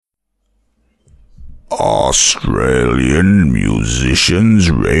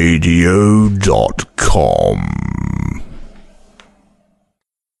AustralianMusiciansRadio.com.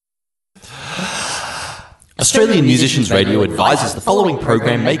 Australian Musicians Radio advises the following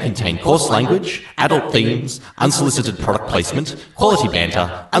program may contain coarse language, adult themes, unsolicited product placement, quality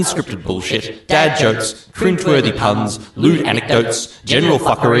banter, unscripted bullshit, dad jokes, cringeworthy puns, lewd anecdotes, general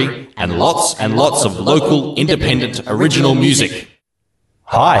fuckery, and lots of local, independent, original music.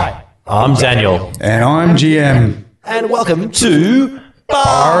 Hi, I'm Daniel. And I'm GM. And welcome to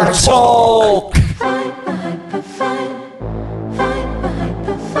Bar Talk!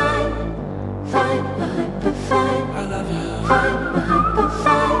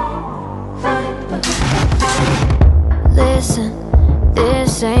 Listen,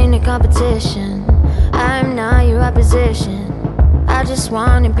 this ain't a competition. I'm not your opposition. I just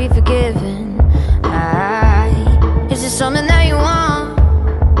wanna be forgiven. Is it something that you want,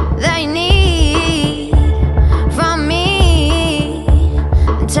 that you need from me?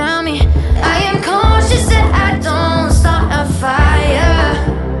 Tell me. I am cautious that I don't start a fire.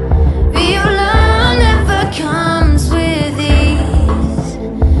 Real love never comes with ease.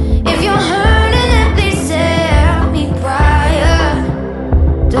 If you're hurting, at least tell me prior.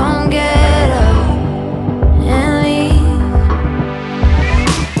 Don't get up and leave.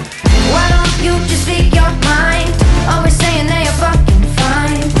 Why don't you just speak your mind? Always saying that you're fucking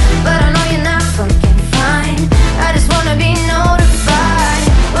fine, but I know you're not fucking fine. I just wanna be notified.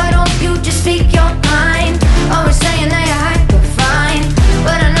 Why don't you just speak your mind? Always saying that you're hyper fine,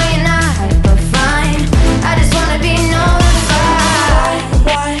 but I know you're not hyper fine. I just wanna be notified.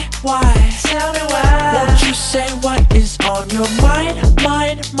 Why? Tell me why. Won't you say what is on your mind?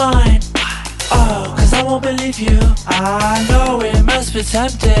 Oh, cause I won't believe you. I know it must be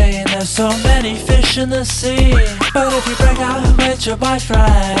tempting. There's so many fish in the sea. But if you break out with your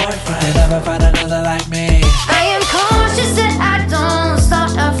boyfriend, you'll never find another like me. I am cautious that I don't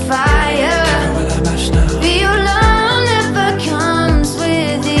start a fire. Real love never comes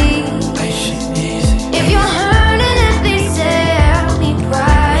with ease. Patient, easy. If you're hurting, at least tell me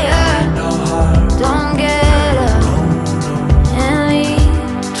prior. No harm. Don't get up and leave.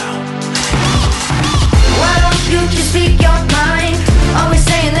 Why don't you just speak your mind? Always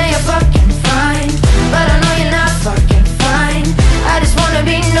saying that you're fucking fine, but I know you're not fucking fine. I just wanna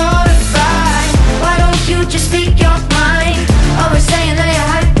be notified. Why don't you just speak your mind? Always saying that you're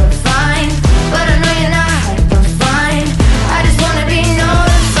hyper fine, but I know you're not hyper fine. I just wanna be notified.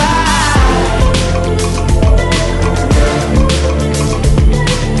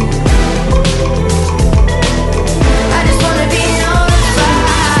 I just wanna be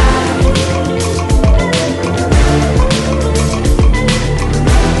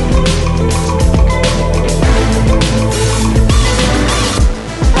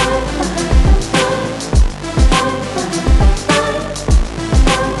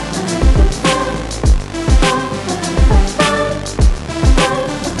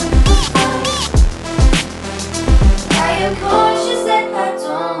I am cautious that I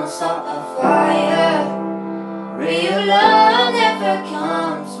don't start a fire. Real love never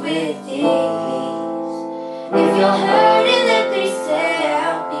comes with ease. If you're hurting, at least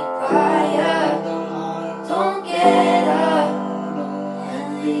tell me prior. Don't get up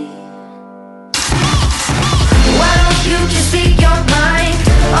and leave. Why don't you just speak your mind?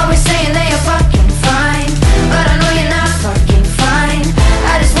 Always saying that you're fucking fine, but I know you're not fucking fine. I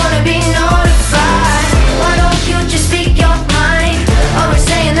just wanna be notified. Why don't you just speak your mind? Always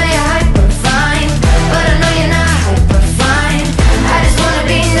saying that you're hyper fine, but I know you're not hyper fine. I just wanna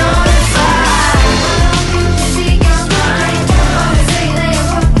be notified. Why don't you just speak your mind? Always saying that you're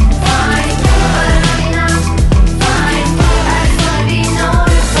fucking fine, but I know you're not fine. I just wanna be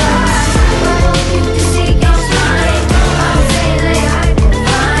notified. Why don't you just speak your mind? Always saying that you're hyper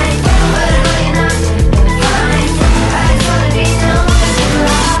fine, but I know you're not fine. I just wanna be notified.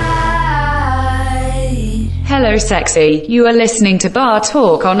 Hello sexy, you are listening to Bar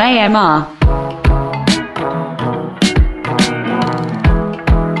Talk on AMR.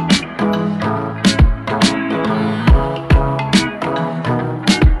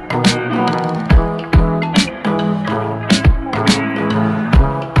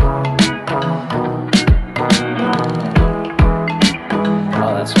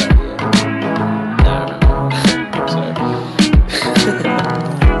 Oh, that's right, yeah. No, sorry.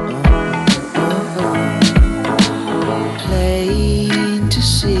 Plain to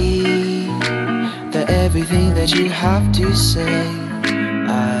see that everything that you have to say,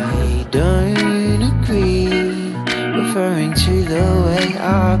 I don't agree. Referring to the way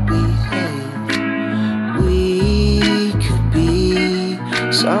I behave, we could be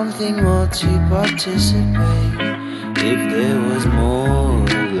something more to participate. If there was more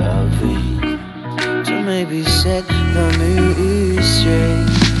loving to maybe set the mood straight.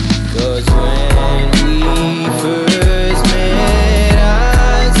 'Cause when we first met,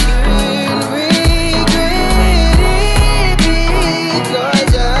 I soon regret it,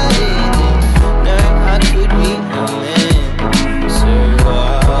 because I didn't know I could be a man. So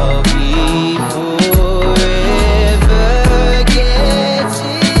I'll be forever getting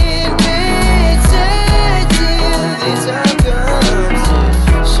better till the time comes to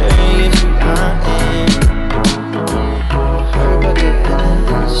show you who I am. Hope I get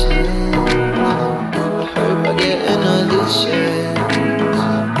another chance. Hope I get another chance.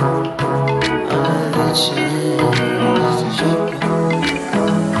 Another chance.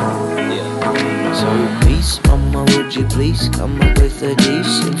 Yeah. So please, mama, would you please come up with a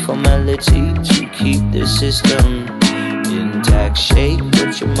decent formality to keep the system intact shape?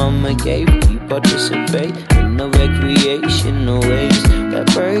 What your mama gave you, participate in the recreational ways that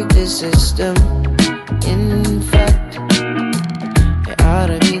break the system. In fact, it ought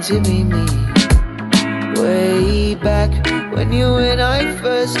to mean to be me. Way back when you and I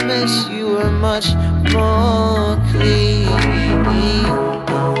first met, you were much more clean.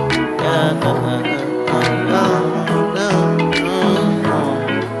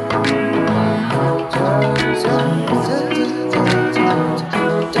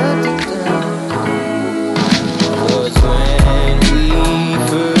 Was when we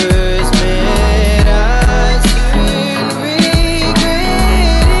first met, I soon regret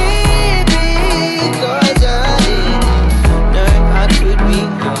it, because I didn't know I could be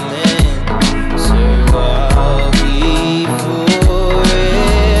a man. So I'll be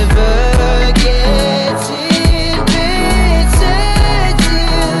forever getting better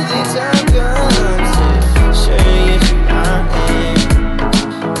till the time comes to show you who I am.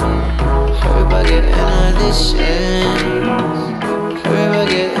 Hope I get another chance. Hope I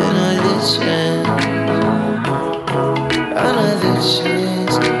get another chance. Another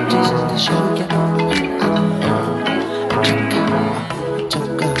chance. Just to show you.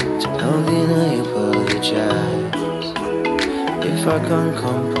 How can I apologize if I can't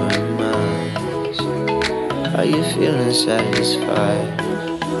compromise? Are you feeling satisfied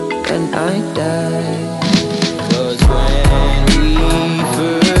when I die? 'Cause when we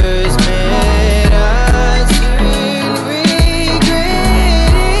first met, I soon regret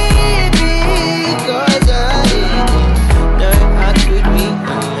it, because I didn't know I could be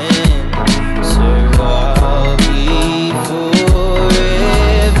a man. So I'll be forever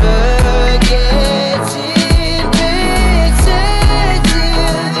getting better till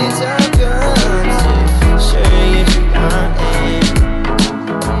the time comes to show you who I am.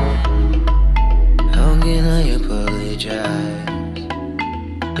 How can I apologize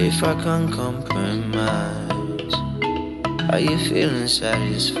if I can't compromise? Are you feeling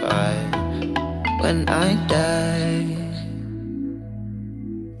satisfied when I die?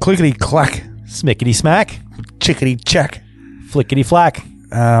 Clickety clack, Smickety smack. chickety chack, Flickety flack.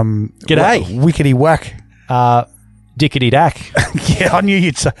 G'day. wickety whack. Dickety dack. Yeah, I knew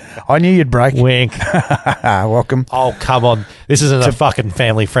you'd break. Wink. Welcome. Oh, come on. This isn't a fucking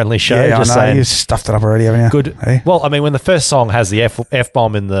family friendly show. Yeah, just I know. saying. You stuffed it up already, haven't you? Good. Hey? Well, I mean, when the first song has the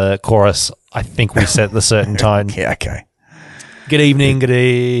F-bomb in the chorus, I think we set the certain tone. Yeah, okay. Good evening,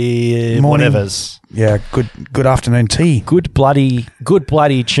 Morning. whatevers. Yeah, good afternoon tea. Good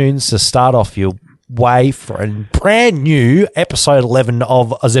bloody tunes to start off your way for a brand new episode 11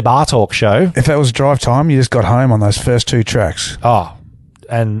 of the Bar Talk Show. If that was drive time, you just got home on those first two tracks. Oh,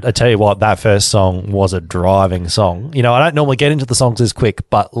 and I tell you what, that first song was a driving song. You know, I don't normally get into the songs this quick,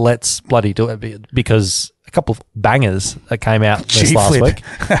 but let's bloody do it because a couple of bangers that came out this last G-Flip. week.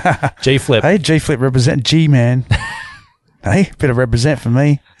 G-Flip. Hey, G-Flip represent G-Man. Hey, bit of represent for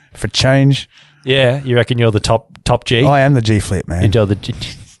me, for change. Yeah, you reckon you're the top G? I am the G-Flip, man. You're the G.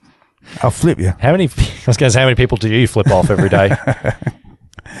 I'll flip you. I was going to say, how many people do you flip off every day?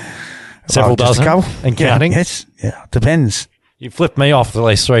 Several Just dozen a couple. and counting. Yeah, yes. Yeah, depends. You flipped me off at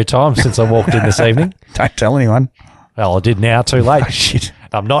least 3 times since I walked in this evening. Don't tell anyone. Well, I did now. Too late. Oh, shit.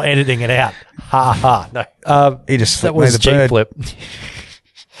 I'm not editing it out. Ha ha. No. He just That flipped me was the bird. G-Flip.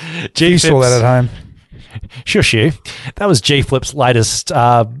 You saw that at home. Shush you. That was G-Flip's latest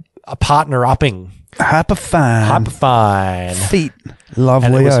partner upping. Hyper fine. Hyper fine. Feet. And it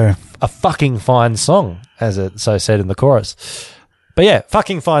Lovely. was a fucking fine song, as it so said in the chorus. But yeah,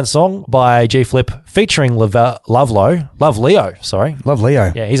 fucking fine song by G Flip featuring Love Leo. Sorry, Love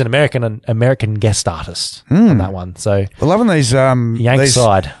Leo. yeah, he's an American guest artist on that one. So We're loving these.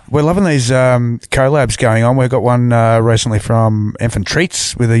 Yankside. We're loving these collabs going on. We've got one recently from Infant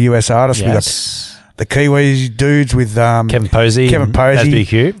Treats with a US artist. Yes. We got the Kiwi dudes with Kevin Posey,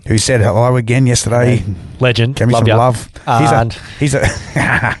 SBQ, who said hello again yesterday. legend, Gave me love some ya. love. And He's a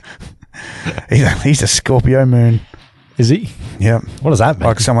he's a Scorpio moon. is he? Yeah, What does that mean?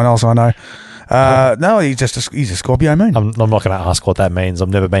 like someone else I know. No, he's a Scorpio moon. I'm not going to ask what that means. I've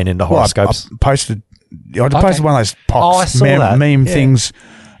never been into Well, horoscopes. I posted one of those Oh, I pox saw that. meme Yeah. things.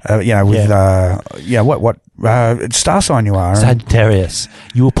 With what star sign you are. Sagittarius,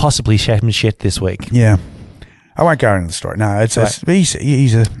 you will possibly shat and shit this week. Yeah, I won't go into the story. No, it's Right. he's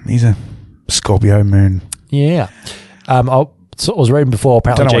a Scorpio moon. Yeah. I was reading before.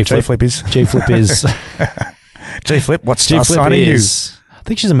 Apparently, Don't know what G-Flip is. G-Flip is. G-Flip, what star G-Flip sign are you? is. I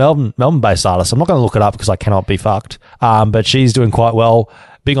think she's a Melbourne-based artist. I'm not going to look it up because I cannot be fucked. But she's doing quite well.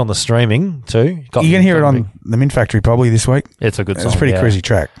 Big on the streaming too. You can hear it on the Mint Factory probably this week. It's a good song. It's a pretty yeah. crazy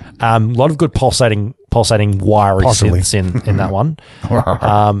track. A lot of good pulsating wiry Possibly. synths in that one.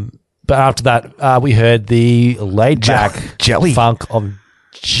 But after that, we heard the laid back Jelly. funk of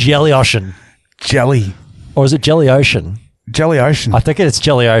Jelly Ocean, Jelly or is it Jelly Ocean? Jelly Ocean. I think it's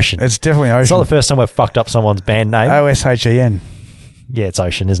Jelly Ocean. It's definitely Ocean. It's not the first time we've fucked up someone's band name. OSHEN. Yeah, it's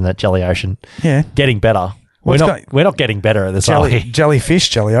Ocean, isn't it? Jelly Ocean. Yeah. Getting better. What's We're not getting better at this, are we? Jellyfish,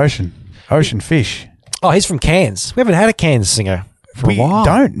 Jelly Ocean. Ocean fish. Oh, he's from Cairns. We haven't had a Cairns singer for a while.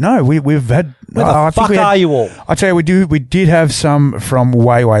 Don't know. We've had. Where the I think fuck we had- are you all? I tell you, we did have some from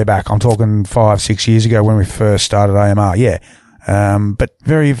way back. I'm talking 5-6 years ago when we first started AMR. Yeah, but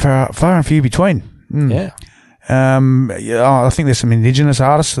very far and few between. Yeah. I think there's some Indigenous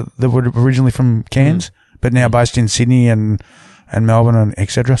artists that were originally from Cairns, but now based in Sydney and Melbourne and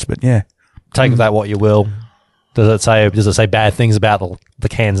etc. But yeah, Take of that what you will. Does it say bad things about the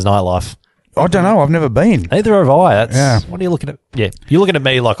Cairns nightlife? I don't know. I've never been. Neither have I. Yeah. What are you looking at? Yeah, you're looking at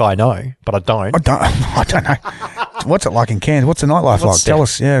me like I know, but I don't. I don't know. What's it like in Cairns? What's the nightlife like? Tell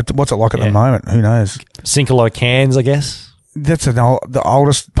us. Yeah, what's it like at the moment? Who knows? Sinkalo Cairns, I guess. That's the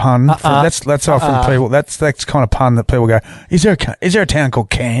oldest pun. That's from people. That's kind of pun that people go. Is there a town called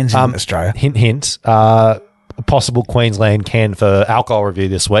Cairns in Australia? Hint, hint. A possible Queensland can for alcohol review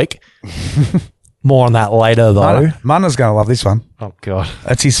this week. More on that later, though. Munna's going to love this one. Oh God,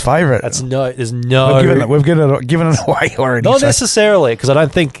 That's his favourite. there's no. We've given it away already. Not so- necessarily, because I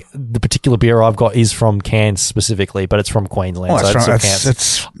don't think the particular beer I've got is from Cairns specifically, but it's from Queensland. Well, so that's it's right. from Cairns.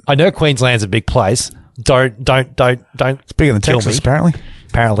 It's I know Queensland's a big place. Don't. It's bigger than kill Texas, me. apparently.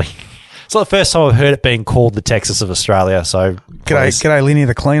 Apparently, it's not the first time I've heard it being called the Texas of Australia. So, G'day, Linny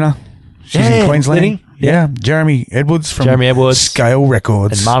the cleaner. She's in Yeah, Queensland. Linny. Yeah. Jeremy Edwards from Scale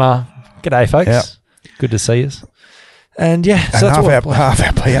Records. and Mana. G'day, folks. Yeah. Good to see you. And yeah, And so that's half what our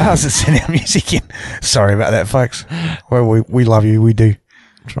PRs that send our music in. Sorry about that, folks. Well, we love you. We do.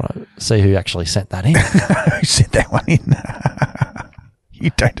 trying to see who actually sent that in. Who sent that one in? You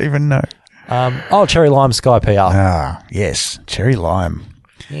don't even know. Cherry Lime Sky PR. Ah, yes. Cherry Lime.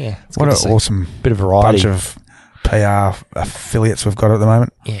 Yeah, it's What good an to see. awesome bit of variety. bunch of PR affiliates we've got at the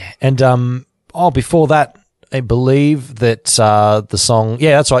moment. Yeah, and before that, I believe that the song,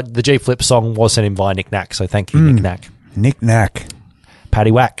 yeah, that's right, the G Flip song was sent in by Nick Knack, so thank you, Nick Knack. Nick Knack.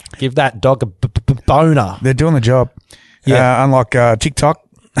 Paddy Whack, give that dog a boner. They're doing the job. Yeah. Unlike TikTok,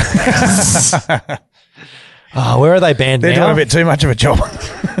 Oh, where are they banned they're now? doing a bit too much of a job.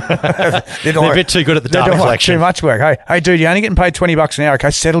 They're a bit too good at the They're data doing collection. too much work. Hey, dude, you're only getting paid $20 an hour. Okay,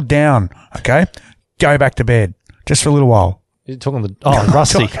 settle down. Okay, go back to bed just for a little while. You're talking the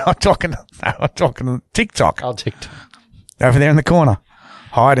Rusty. I'm talking to TikTok Oh, TikTok. over there in the corner,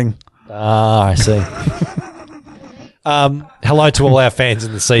 hiding. Ah, I see. Hello to all our fans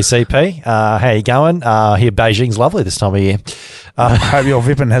in the CCP. How you going? Here, Beijing's lovely this time of year. Hope your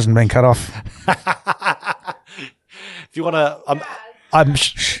Vippin hasn't been cut off. If you want to, I'm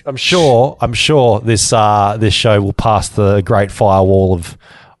sure this show will pass the Great Firewall of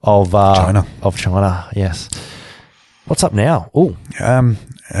China. Of China, yes. What's up now? Oh, Your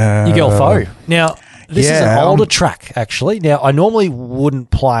Your Girl Foe. Now, this is an yeah, older track, actually. Now, I normally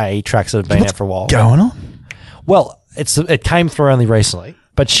wouldn't play tracks that have been out for a while. going on? Well, it came through only recently,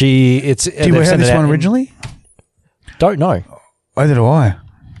 but Do you have this one originally? Don't know. Either do I.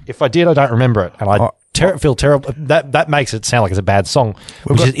 If I did, I don't remember it, and I Oh. feel terrible. That makes it sound like it's a bad song,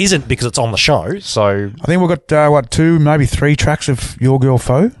 which it isn't because it's on the show. So I think we've got 2, maybe 3 tracks of Your Girl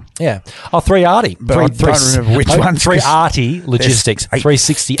Foe. yeah, 3 arty, But I don't remember which ones, 3 'cause arty logistics, there's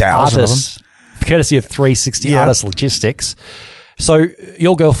 360 8,000 of them. artists, courtesy of 360 Yeah. artists logistics. So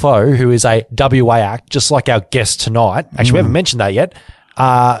your girl Fo, who is a WA act, just like our guest tonight. Actually, we haven't mentioned that yet.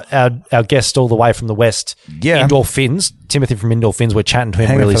 Our guest all the way from the West, Yeah. Indoor Fins, Timothy from Indoor Fins. We're chatting to him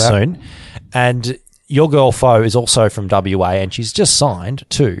Hang on really for that. soon. And your girl Fo is also from WA, and she's just signed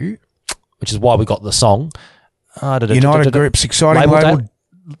to, which is why we got the song. United Group's exciting label.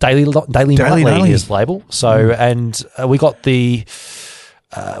 Daily Daily Nightly Nightly. is label. So and we got the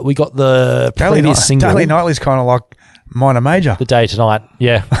Daily previous single. Daily Nightly's kind of like minor major. The Day Tonight,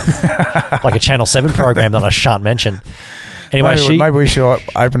 yeah. Like a Channel 7 program that I shan't mention. Anyway, Maybe we should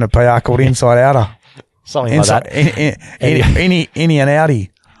open a PR called Inside Outer. something like that. Any and outie.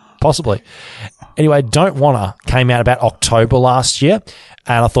 Possibly. Anyway, Don't Wanna came out about October last year,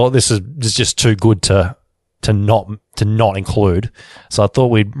 and I thought this is just too good to not include. So I thought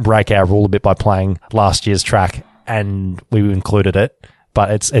we'd break our rule a bit by playing last year's track, and we included it. But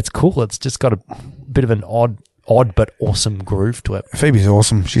it's cool. It's just got a bit of an odd but awesome groove to it. Phoebe's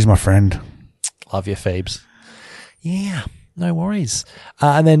awesome. She's my friend. Love you, Phoebes. Yeah, no worries.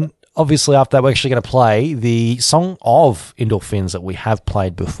 And then obviously after that, we're actually going to play the song of Indoor Fins that we have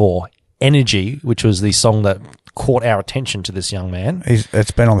played before, Energy, which was the song that caught our attention to this young man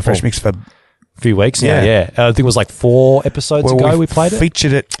It's been on the Fresh Mix for a few weeks now. Yeah. Yeah. I think it was like 4 episodes ago we played it.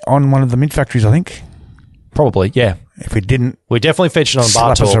 Featured it on one of the Mint Factories, I think. Probably, yeah. If we didn't, We definitely featured on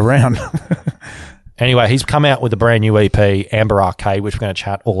Bar slap us Talk. around. Anyway, he's come out with a brand new EP, Amber Arcade, which we're going to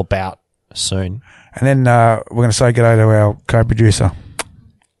chat all about soon. And then we're going to say good day to our co-producer. A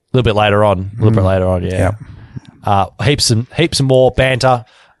little bit later on. Yeah. Heaps and more banter.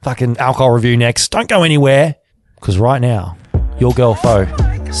 Fucking alcohol review next. Don't go anywhere, because right now, your girl Fo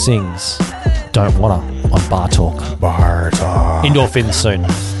sings Don't Wanna on Bar Talk. Bar Talk. Indoor Fins soon.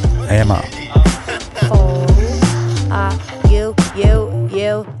 Emma.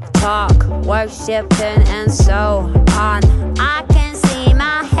 You talk, worshiping and so on. I can see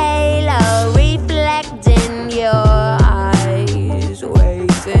my halo reflecting your eyes,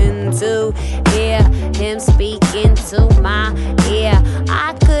 waiting to hear him speaking to my ear.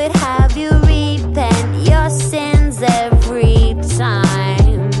 I could have you repent your sins every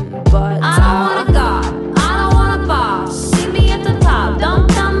time, but I don't want a God, I don't want a boss. See me at the top, don't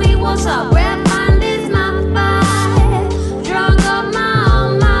tell me what's up. Red mind is my fight, drunk of my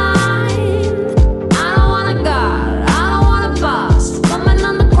own mind. I don't want a God, I don't want a boss. Woman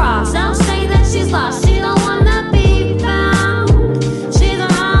on the cross, don't say that she's lost. She don't wanna be found. She's a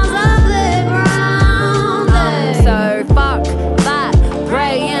rose of the ground. So fuck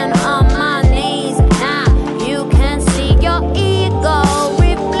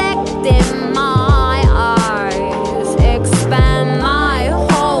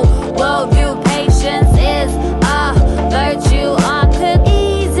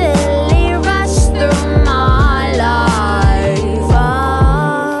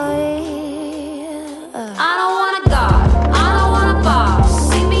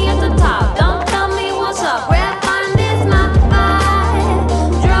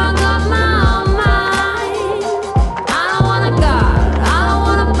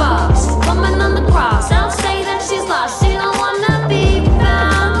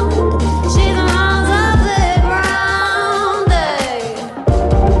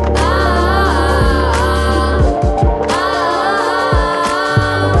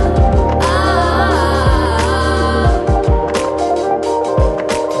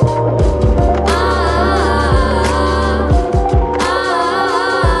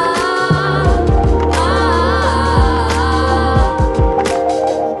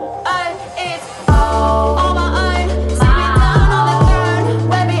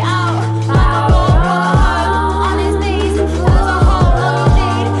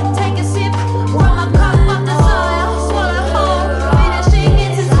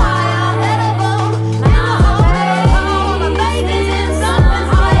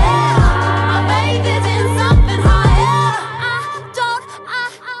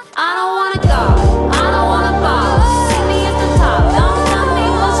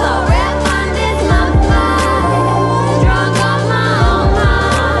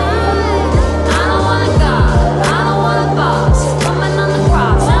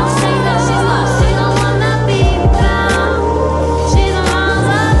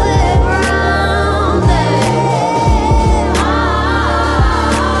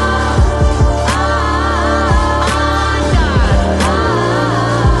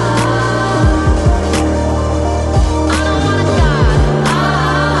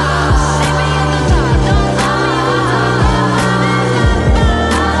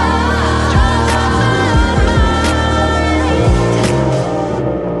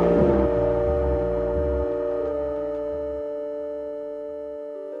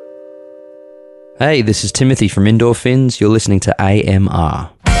Hey, this is Timothy from Endorphins. You're listening to AMR.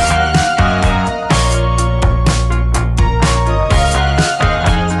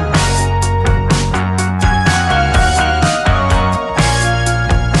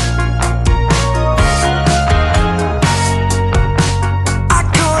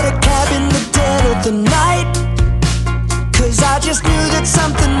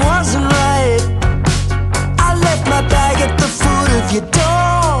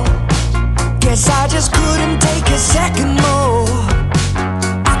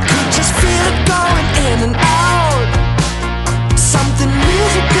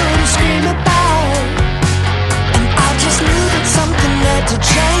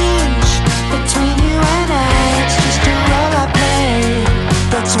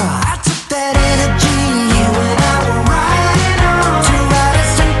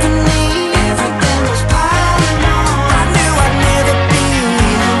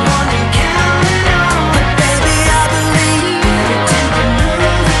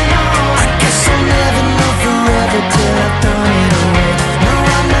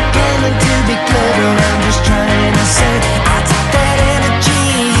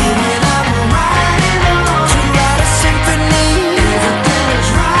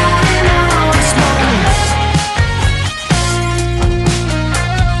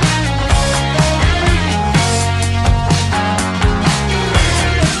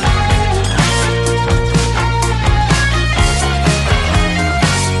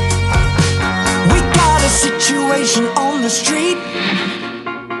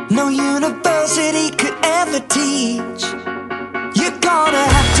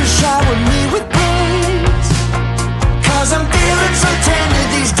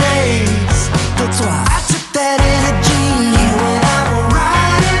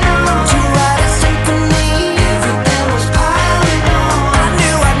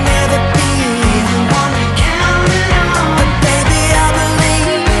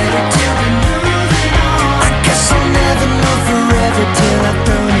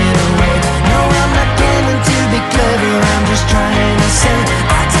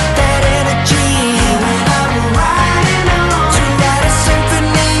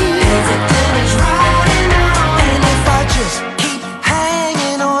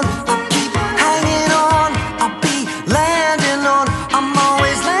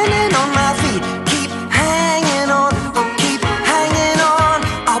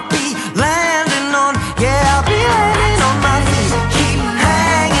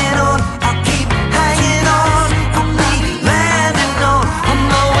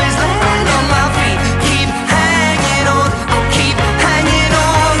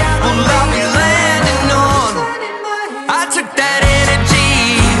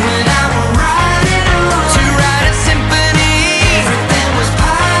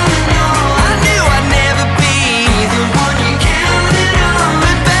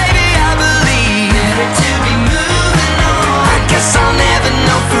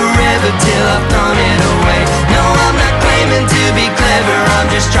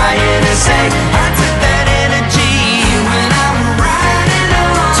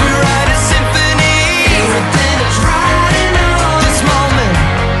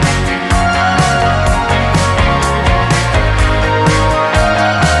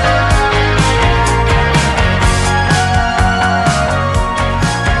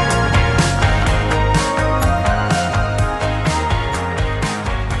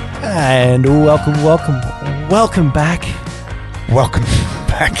 And welcome back. Welcome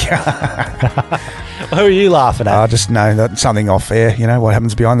back. Who are you laughing at? I just know that something off air, you know, what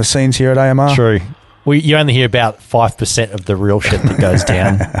happens behind the scenes here at AMR. True. You only hear about 5% of the real shit that goes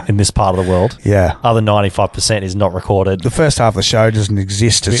down in this part of the world. Yeah. Other 95% is not recorded. The first half of the show doesn't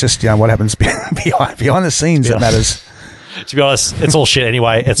exist. It's just, you know, what happens behind the scenes that matters. To be honest, it's all shit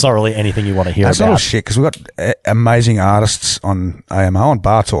anyway. It's not really anything you want to hear about. It's not all shit because we've got amazing artists on AMR, on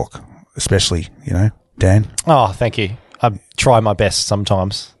Bar Talk, especially, you know, Dan. Oh, thank you. I try my best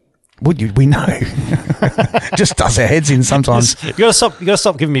sometimes. We know. Just does our heads in sometimes. You gotta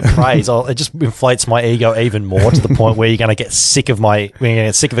stop giving me praise. It just inflates my ego even more to the point where you're gonna get sick of it.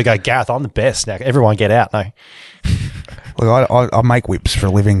 Go, Gareth, I'm the best now. Everyone get out. No. Look, I make whips for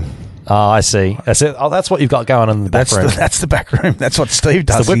a living. Oh, I see. That's it. Oh, that's what you've got going on in the back room. That's the back room. That's what Steve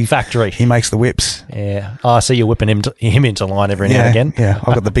does. It's the whip factory. He makes the whips. Yeah. Oh, I see you're whipping him into line every now and again. Yeah,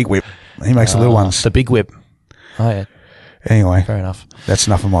 I've got the big whip. He makes the little ones. The big whip. Oh, yeah. Anyway. Fair enough. That's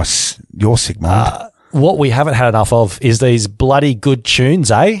enough of your sick mind. What we haven't had enough of is these bloody good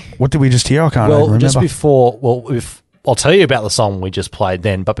tunes, eh? What did we just hear? I can't remember. Just before, I'll tell you about the song we just played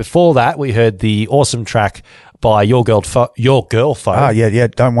then, but before that, we heard the awesome track by Your Girl Phone. Ah, yeah,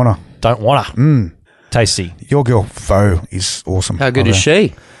 Don't Wanna. don't wanna. Tasty. Your girl, Fo, is awesome. How good is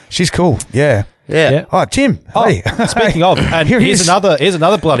she? She's cool. Yeah. Yeah. Oh, Tim. Hey. Speaking of, and Here he here's is.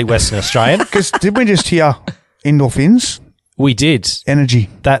 another bloody Western Australian. Because did we just hear endorphins? We did Energy.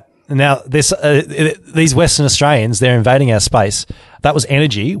 that. Now these Western Australians, they're invading our space. That was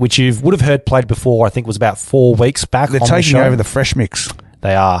Energy, which you would have heard played before. I think it was about 4 weeks back. They're on taking the show. over the fresh mix.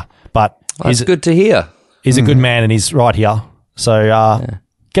 They are, but That's he's good to hear. He's a good man, and he's right here. So,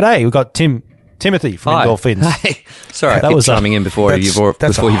 g'day. We've got Timothy from Hi. Endorphins. Hey. Sorry, That I keep was a- chiming in before you've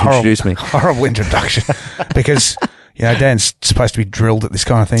introduced me. Horrible introduction. Because, Dan's supposed to be drilled at this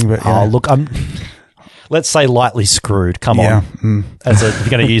kind of thing. But Oh, look, let's say lightly screwed. Come Yeah. on. If you're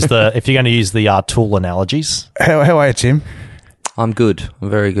going to use the tool analogies. How are you, Tim? I'm good. I'm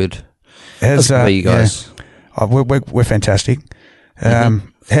very good. How's, How are you guys? Yeah. Oh, we're fantastic.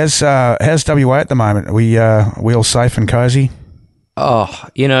 How's WA at the moment? Are we all safe and cozy? Oh,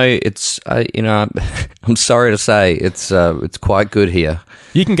 it's I'm sorry to say it's quite good here.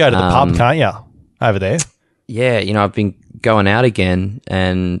 You can go to the pub, can't you? Over there. Yeah, I've been going out again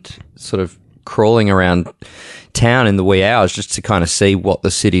and sort of crawling around town in the wee hours just to kind of see what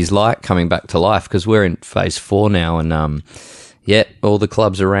the city's like coming back to life, because we're in phase 4 now, and all the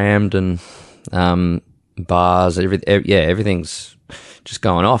clubs are rammed and bars, everything's just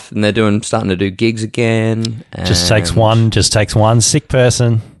going off, and they're starting to do gigs again. Just takes one sick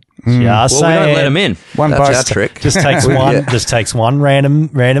person. Well, we don't let them in. That's our trick. Just takes one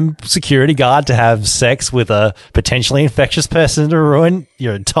random security guard to have sex with a potentially infectious person to ruin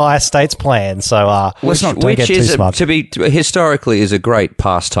your entire state's plan. So let's not get too smart. Historically is a great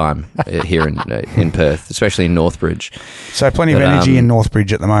pastime here in Perth, especially in Northbridge. So plenty of energy in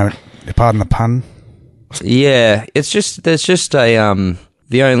Northbridge at the moment. Pardon the pun. Yeah, there's just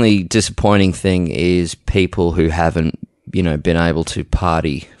the only disappointing thing is people who haven't been able to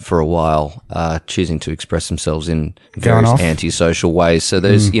party for a while, choosing to express themselves in various antisocial ways. So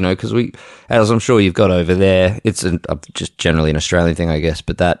there's, because as I'm sure you've got over there, it's just generally an Australian thing, I guess,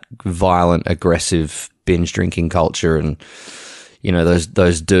 but that violent, aggressive binge drinking culture, and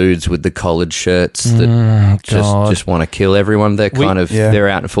those dudes with the collared shirts that just want to kill everyone. They're they're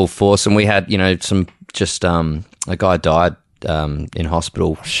out in full force, and we had a guy died in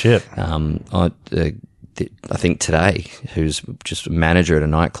hospital. Shit. I think today, who's just a manager at a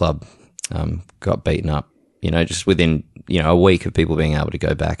nightclub, got beaten up, just within, a week of people being able to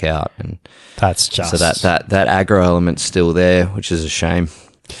go back out. And that's just... So that aggro element's still there, which is a shame.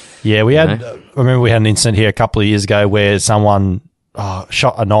 Yeah, we had... I remember we had an incident here a couple of years ago where someone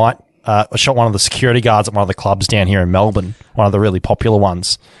shot shot one of the security guards at one of the clubs down here in Melbourne, one of the really popular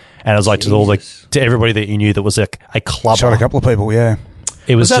ones. And it was like to everybody that you knew that was a clubber. Shot a couple of people, yeah.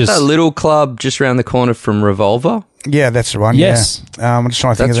 It was that little club just around the corner from Revolver? Yeah, that's the one. Yes. Yeah. I'm just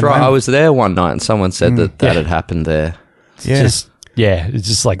trying to think of the That's right. name. I was there one night and someone said that had happened there. Yeah. It's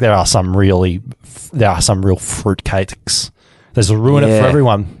just like there are some real fruitcakes. There's a ruin it for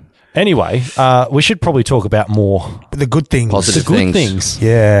everyone. Anyway, we should probably talk about more the good things. Positive things.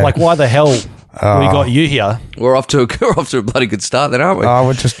 Yeah. Like why the hell we got you here? We're off to a bloody good start then, aren't we?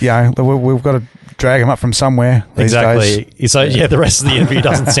 We're just we've got to drag them up from somewhere. These Exactly. days. So the rest of the interview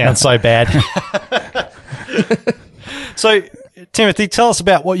doesn't sound so bad. So, Timothy, tell us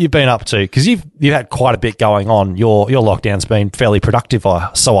about what you've been up to, because you've had quite a bit going on. Your lockdown's been fairly productive,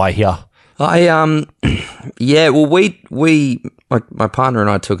 so I hear. Well, we my partner and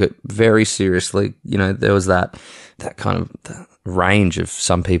I took it very seriously. There was that kind of range of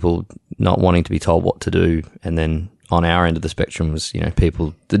some people not wanting to be told what to do, and then on our end of the spectrum was,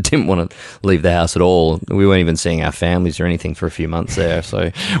 people that didn't want to leave the house at all. We weren't even seeing our families or anything for a few months there.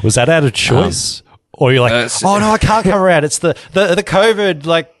 So was that out of choice? Or you're like, oh no, I can't come around. It's the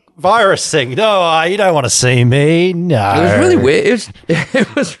COVID virus thing. No, you don't want to see me. No. It was really weird.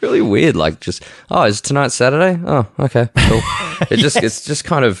 It was really weird. Like just, is tonight Saturday? Oh, okay, cool. It's just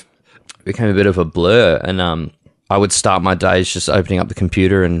kind of became a bit of a blur. And I would start my days just opening up the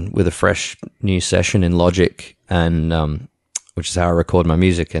computer and with a fresh new session in Logic, and which is how I record my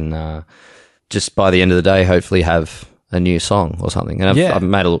music, and just by the end of the day, hopefully have a new song or something. And I've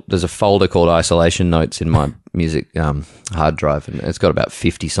made there's a folder called Isolation Notes in my music hard drive, and it's got about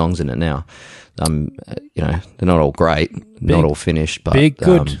 50 songs in it now. They're not all great, not all finished, but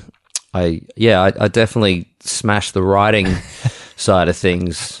good. I definitely smashed the writing side of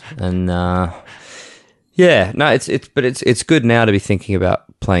things, and it's good now to be thinking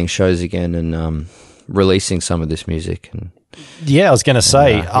about playing shows again and releasing some of this music, and Yeah, I was going to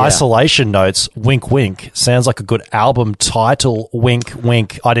say, Isolation Notes, wink, wink. Sounds like a good album title, wink,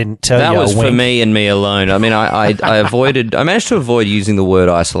 wink. I didn't tell That you. was wink. for me and me alone. I mean, I managed to avoid using the word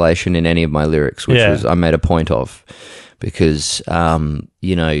isolation in any of my lyrics, which was I made a point of, because,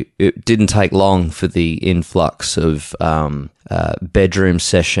 it didn't take long for the influx of bedroom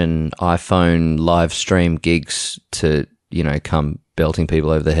session, iPhone live stream gigs to, come belting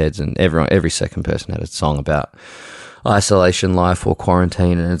people over the heads, and every second person had a song about isolation life or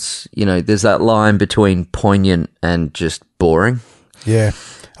quarantine, and it's there's that line between poignant and just boring. Yeah,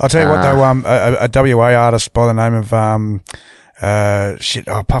 I'll tell you what though, a WA artist by the name of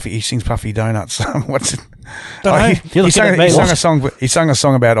Puffy, he sings Puffy Donuts. What's it? He sung a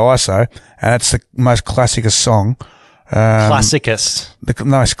song about ISO, and it's the most classicest song. Classicist. The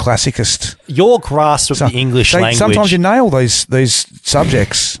most classicist. Your grasp of the English language. Sometimes you nail these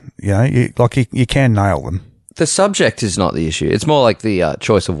subjects. You can nail them. The subject is not the issue. It's more like the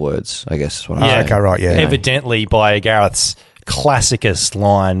choice of words, I guess. Okay, right, yeah. Evidently, by Gareth's classicist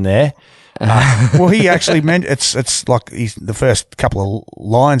line there. Well, he actually meant it's like the first couple of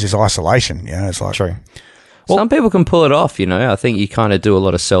lines is isolation. It's like true. Well, some people can pull it off. I think you kind of do a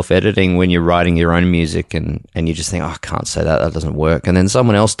lot of self-editing when you're writing your own music, and you just think, I can't say that. That doesn't work. And then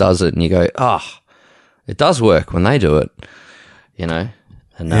someone else does it, and you go, it does work when they do it.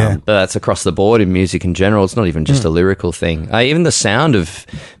 But that's across the board in music in general. It's not even just a lyrical thing. Even the sound of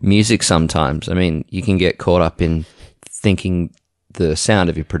music sometimes. I mean, you can get caught up in thinking the sound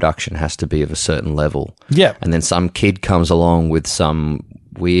of your production has to be of a certain level. Yeah. And then some kid comes along with some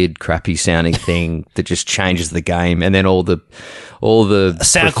weird, crappy sounding thing that just changes the game. And then all the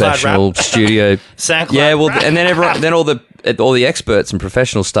professional studio. SoundCloud rap. And then all the experts and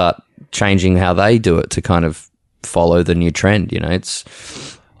professionals start changing how they do it to kind of follow the new trend.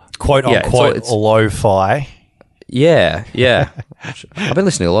 It's quote unquote lo-fi. Yeah. I've been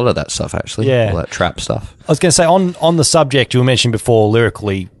listening to a lot of that stuff actually. Yeah, all that trap stuff. I was going to say on the subject you were mentioning before,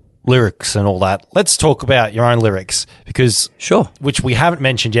 lyrics and all that. Let's talk about your own lyrics because which we haven't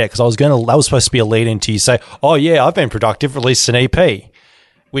mentioned yet because that was supposed to be a lead into you say, oh yeah, I've been productive, released an EP,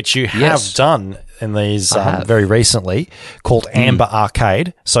 which you have done in these very recently, called Amber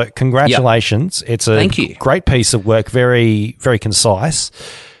Arcade. So congratulations. It's a great piece of work, very, very concise.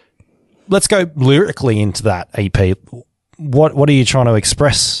 Let's go lyrically into that EP. What are you trying to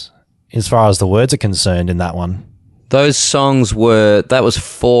express as far as the words are concerned in that one? Those songs that was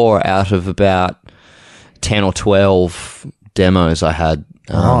 4 out of about 10 or 12 demos I had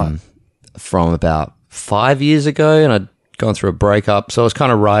from about 5 years ago, and I'd gone through a breakup. So I was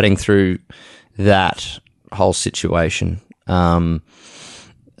kind of writing through that whole situation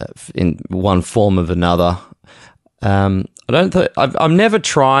in one form of another. I'm never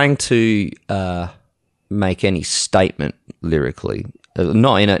trying to make any statement lyrically,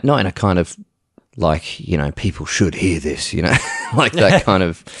 not in a kind of like people should hear this, like that kind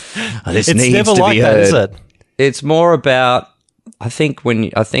of this it's needs never to like be that, heard. is it? It's more about when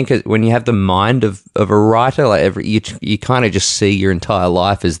you have the mind of a writer, like you kind of just see your entire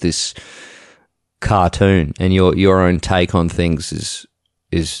life as this cartoon, and your own take on things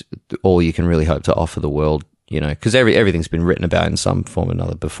is all you can really hope to offer the world. Because everything's been written about in some form or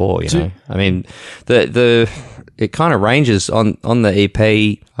another before. I mean, it kind of ranges on the EP.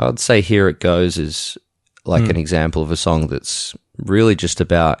 I would say Here It Goes is like an example of a song that's really just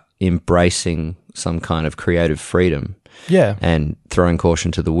about embracing some kind of creative freedom, and throwing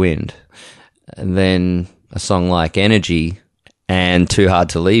caution to the wind. And then a song like Energy and Too Hard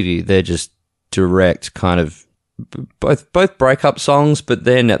to Leave You, they're just direct kind of both breakup songs, but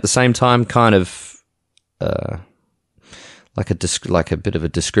then at the same time kind of like a bit of a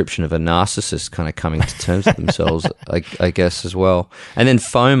description of a narcissist kind of coming to terms with themselves, I guess, as well. And then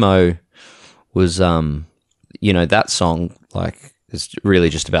FOMO was, that song like is really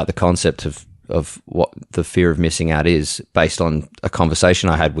just about the concept of what the fear of missing out is, based on a conversation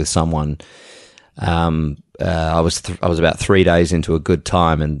I had with someone. I was about 3 days into a good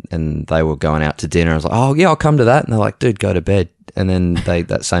time, and they were going out to dinner. I was like, oh yeah, I'll come to that. And they're like, dude, go to bed. And then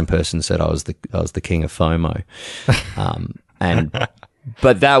that same person said I was the king of FOMO.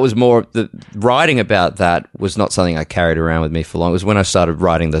 But that was more, the writing about that was not something I carried around with me for long. It was when I started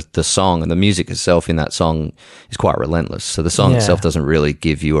writing the song, and the music itself in that song is quite relentless. So the song itself doesn't really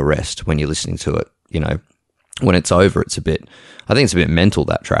give you a rest when you're listening to it. When it's over, I think it's a bit mental,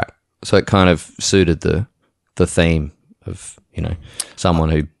 that track. So it kind of suited the theme of, someone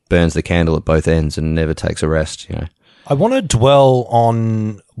who burns the candle at both ends and never takes a rest, I want to dwell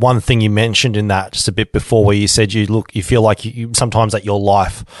on one thing you mentioned in that just a bit before, where you said you feel like you sometimes that your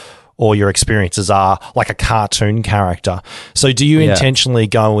life or your experiences are like a cartoon character. So do you intentionally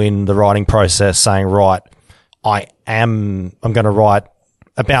go in the writing process saying, right, I'm going to write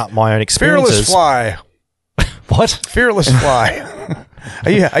about my own experiences? Fearless fly. What? Fearless fly.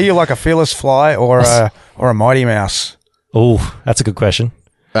 Are you like a fearless fly or a mighty mouse? Oh, that's a good question.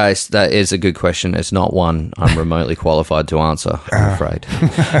 That is a good question. It's not one I'm remotely qualified to answer, I'm afraid.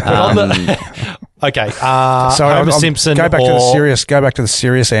 Okay. Homer Simpson. Go back to the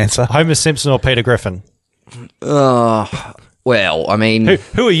serious answer. Homer Simpson or Peter Griffin? Well, I mean,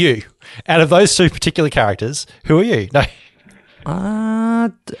 who are you? Out of those two particular characters, who are you? No.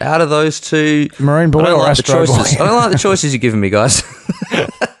 Out of those two, Marine Boy or Astro Boy? I don't like the choices you're giving me, guys.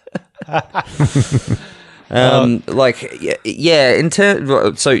 In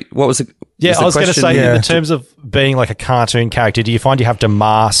terms. So, what was the? Yeah, I was going to say, in terms of being like a cartoon character, do you find you have to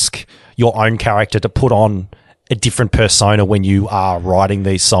mask your own character to put on a different persona when you are writing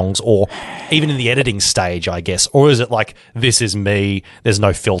these songs, or even in the editing stage, I guess? Or is it like, this is me, there's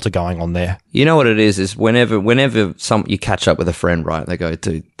no filter going on there? You know what it is whenever you catch up with a friend, right, they go,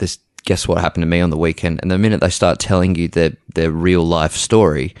 dude, guess what happened to me on the weekend? And the minute they start telling you their real life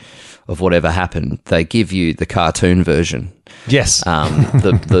story of whatever happened, they give you the cartoon version. Yes.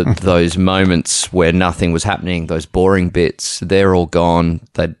 Those moments where nothing was happening, those boring bits, they're all gone.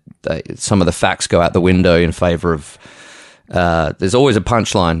 Some of the facts go out the window in favor of. There's always a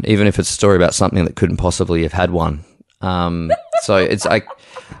punchline, even if it's a story about something that couldn't possibly have had one. So it's I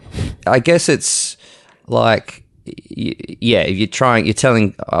guess it's like,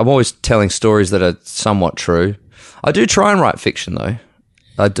 I'm always telling stories that are somewhat true. I do try and write fiction though.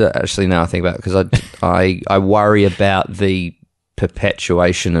 I do, actually, now I think about it, because I worry about the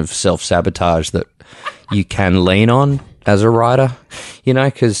perpetuation of self-sabotage that you can lean on as a writer,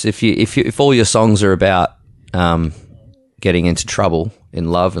 because if all your songs are about getting into trouble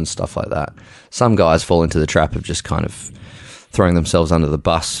in love and stuff like that, some guys fall into the trap of just kind of throwing themselves under the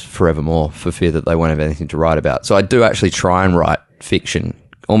bus forevermore for fear that they won't have anything to write about. So I do actually try and write fiction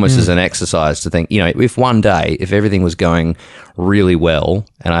almost as an exercise to think, if one day, if everything was going really well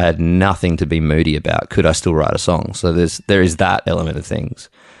and I had nothing to be moody about, could I still write a song? So there is that element of things.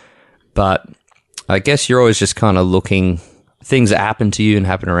 But I guess you're always just kind of looking, things that happen to you and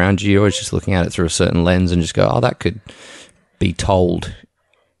happen around you, you're always just looking at it through a certain lens and just go, oh, that could be told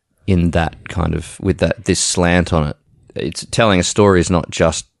in that kind of, with this slant on it. It's telling a story is not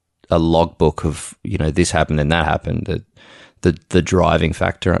just a logbook of, this happened and that happened. The driving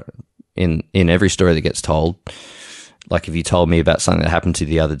factor in every story that gets told, like if you told me about something that happened to you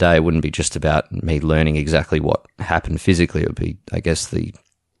the other day, it wouldn't be just about me learning exactly what happened physically. It would be, I guess,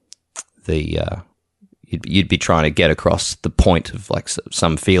 you'd be trying to get across the point of like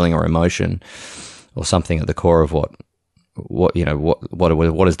some feeling or emotion or something at the core of what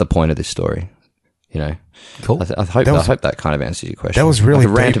is the point of this story. Cool. I hope that kind of answers your question. That was really I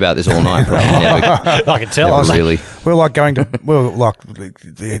could rant about this all night. I can tell. Really. We're like thinking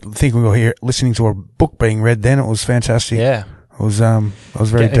we were here listening to a book being read. Then it was fantastic. Yeah, it was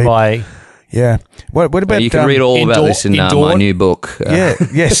very deep. Yeah. What about you can read all about this in my new book.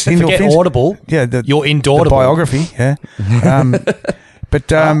 Yes. Forget Audible. Yeah, your Indaudible the biography. Yeah.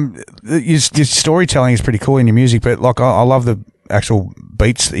 But your storytelling is pretty cool in your music. But like, I love the actual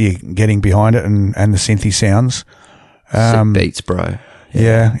beats that you're getting behind it and the synthy sounds. Sick beats, bro.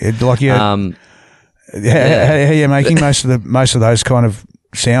 Yeah. How you're making most of those kind of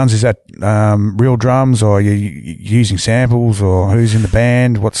sounds? Is that real drums, or are you using samples, or who's in the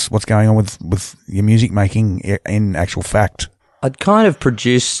band? What's going on with your music making in actual fact? I'd kind of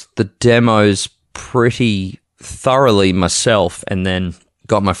produced the demos pretty thoroughly myself, and then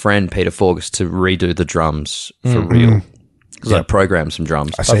got my friend Peter Forgus to redo the drums for real. Because I programmed some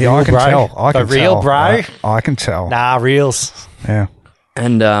drums. I see. I can tell. I can tell. Nah, reels. Yeah.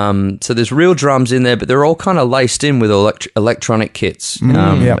 And so there's real drums in there, but they're all kind of laced in with electronic kits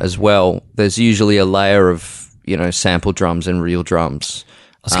as well. There's usually a layer of sample drums and real drums.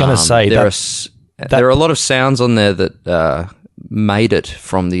 I was going to say there are a lot of sounds on there that made it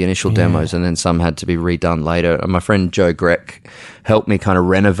from the initial demos, and then some had to be redone later. And my friend Joe Grech helped me kind of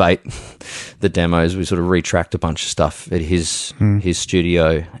renovate the demos. We sort of retracked a bunch of stuff at his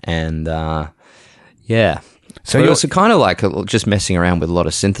studio, and So it's kind of like just messing around with a lot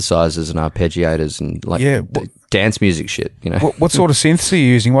of synthesizers and arpeggiators and dance music shit. What sort of synths are you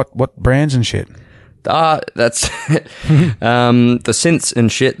using? What brands and shit? That's the synths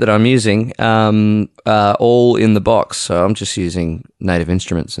and shit that I'm using, all in the box. So I'm just using Native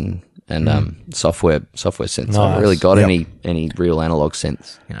Instruments and software synths. Nice. I haven't really got any real analog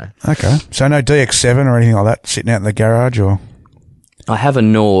synths. Okay, so no DX7 or anything like that sitting out in the garage, or I have a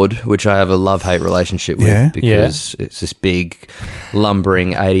Nord, which I have a love-hate relationship with because it's this big,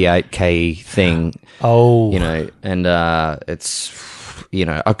 lumbering 88K thing. Oh. You know, and it's, you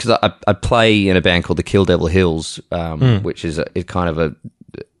know, because I play in a band called the Kill Devil Hills, which is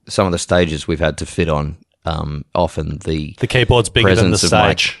some of the stages we've had to fit on. Often the keyboard's bigger than the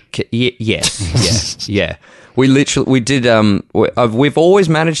stage. Yes. We did. We've always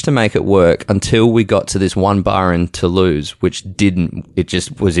managed to make it work until we got to this one bar in Toulouse, which didn't. It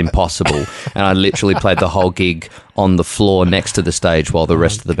just was impossible, and I literally played the whole gig on the floor next to the stage while the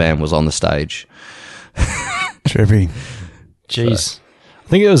rest of the band was on the stage. Trippy. Jeez, so. I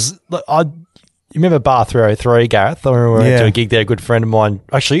think it was. You remember Bar 303, Gareth? I remember we went to a gig there. A good friend of mine,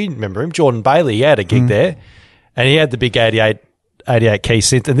 actually, you remember him, Jordan Bailey. He had a gig there, and he had the big 88 key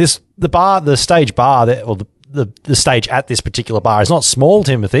synth. And the stage bar, the stage at this particular bar is not small,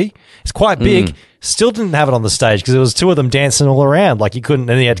 Timothy. It's quite big. Still didn't have it on the stage because there was two of them dancing all around. Like you couldn't,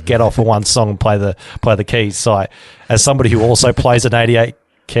 and he had to get off for one song and play the keys. So, as somebody who also plays an 88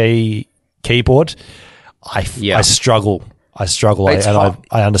 key keyboard, I struggle. I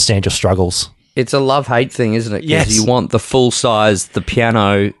understand your struggles. It's a love-hate thing, isn't it? Yes. Because you want the full size, the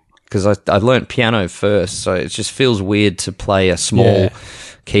piano, because I learnt piano first, so it just feels weird to play a small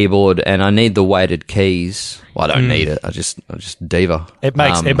keyboard, and I need the weighted keys. Well, I don't need it. I just diva. It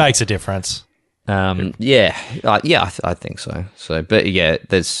makes a difference. I think so. So, but yeah,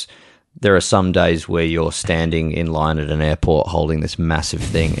 there are some days where you're standing in line at an airport holding this massive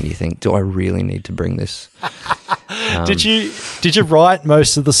thing, and you think, do I really need to bring this? Did you write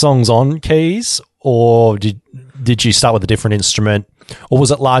most of the songs on keys, or did you start with a different instrument, or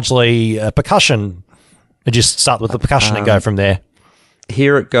was it largely percussion? Did you start with the percussion and go from there?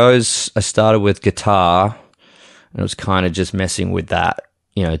 Here It Goes, I started with guitar, and it was kind of just messing with that,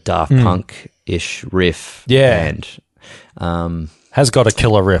 you know, Daft Punk-ish riff. Yeah. And has got a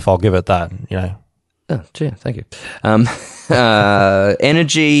killer riff, I'll give it that, you know. Oh, gee, thank you.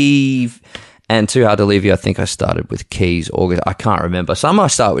 Energy and Too Hard to Leave You, I think I started with keys or I can't remember. Some I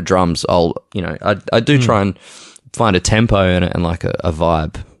start with drums. I do try and find a tempo and like a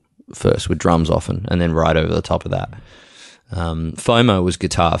vibe first with drums often, and then right over the top of that. FOMO was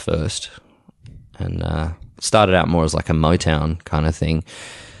guitar first, and started out more as like a Motown kind of thing,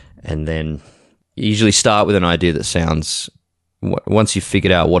 and then you usually start with an idea that sounds. Once you've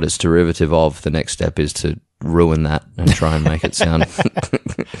figured out what it's derivative of, the next step is to ruin that and try and make it sound.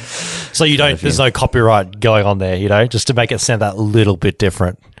 So there's no copyright going on there, you know, just to make it sound that little bit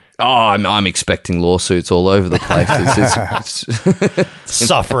different. Oh, I'm expecting lawsuits all over the place. It's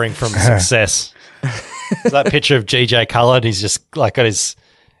suffering from success. That picture of GJ Khaled, he's just like got his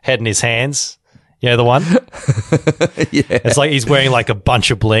head in his hands. You know the one? Yeah. It's like he's wearing like a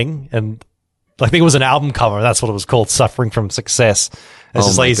bunch of bling, and I think it was an album cover, and that's what it was called, Suffering from Success. It's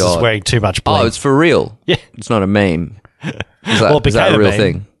just like he's just wearing too much bling. Oh, it's for real? Yeah. It's not a meme. Is that a real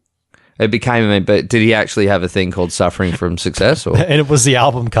thing? It became a meme, but did he actually have a thing called Suffering from Success? Or? And it was the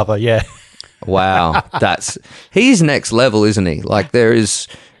album cover, yeah. Wow. He's next level, isn't he? Like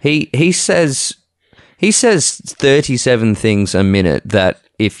he says 37 things a minute that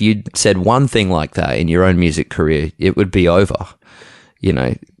if you said one thing like that in your own music career, it would be over. You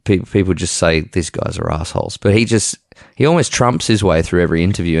know, people just say these guys are assholes, but he almost trumps his way through every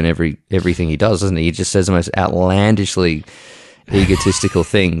interview and everything he does, doesn't he? He just says the most outlandishly egotistical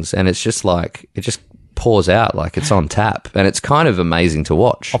things, and it's just like it just pours out like it's on tap, and it's kind of amazing to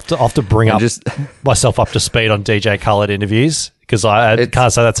watch. I have to bring myself up to speed on DJ Khaled interviews because I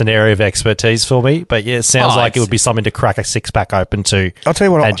can't say that's an area of expertise for me, but yeah, it sounds like it would be something to crack a six-pack open to. I'll tell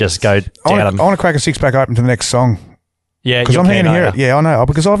you what, and just go down. I want to crack a six-pack open to the next song. Yeah, because I'm here to hear it. Yeah, I know,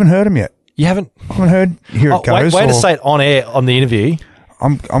 because I haven't heard him yet. You haven't? I haven't heard Here It Goes. Wait to say it on air on the interview.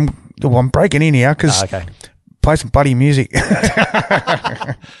 I'm breaking in here because play some bloody music.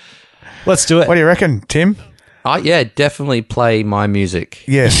 Let's do it. What do you reckon, Tim? Yeah, definitely play my music.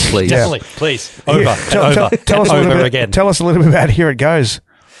 Yes, please. Definitely, please. Over. Tell us a little bit about Here It Goes.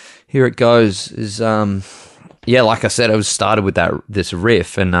 Here It Goes is, like I said, I was started with this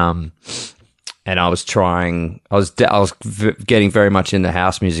riff, and I was getting very much into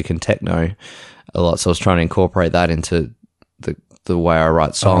house music and techno a lot, so I was trying to incorporate that into the way I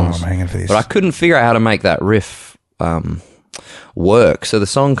write songs. I'm hanging for this. But I couldn't figure out how to make that riff work, so the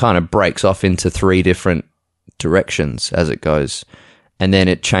song kind of breaks off into three different directions as it goes, and then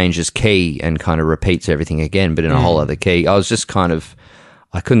it changes key and kind of repeats everything again, but in a whole other key. I was just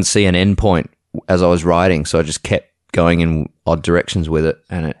I couldn't see an end point as I was writing, so I just kept going in odd directions with it,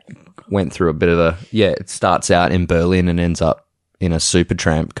 and it went through a bit of it starts out in Berlin and ends up in a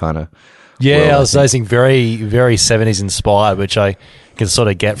Supertramp kind of Yeah, I was noticing very, very 70s inspired, which I can sort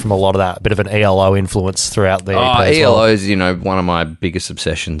of get from a lot of that. A bit of an ELO influence throughout the EP as well. ELO is, one of my biggest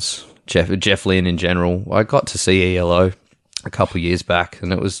obsessions. Jeff Lynne in general. I got to see ELO a couple of years back,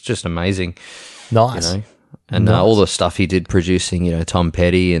 and it was just amazing. Nice. And all the stuff he did producing, Tom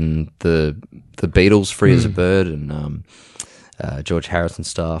Petty and the Beatles, Free as a Bird, and George Harrison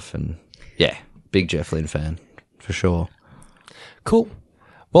stuff. And yeah, big Jeff Lynne fan for sure. Cool.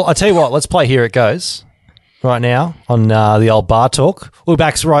 Well, I tell you what, let's play Here It Goes right now on the old Bar Talk. We'll be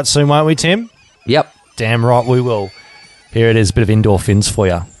back right soon, won't we, Tim? Yep. Damn right we will. Here it is, a bit of indoor fins for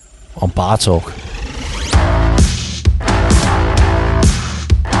you on Bar Talk.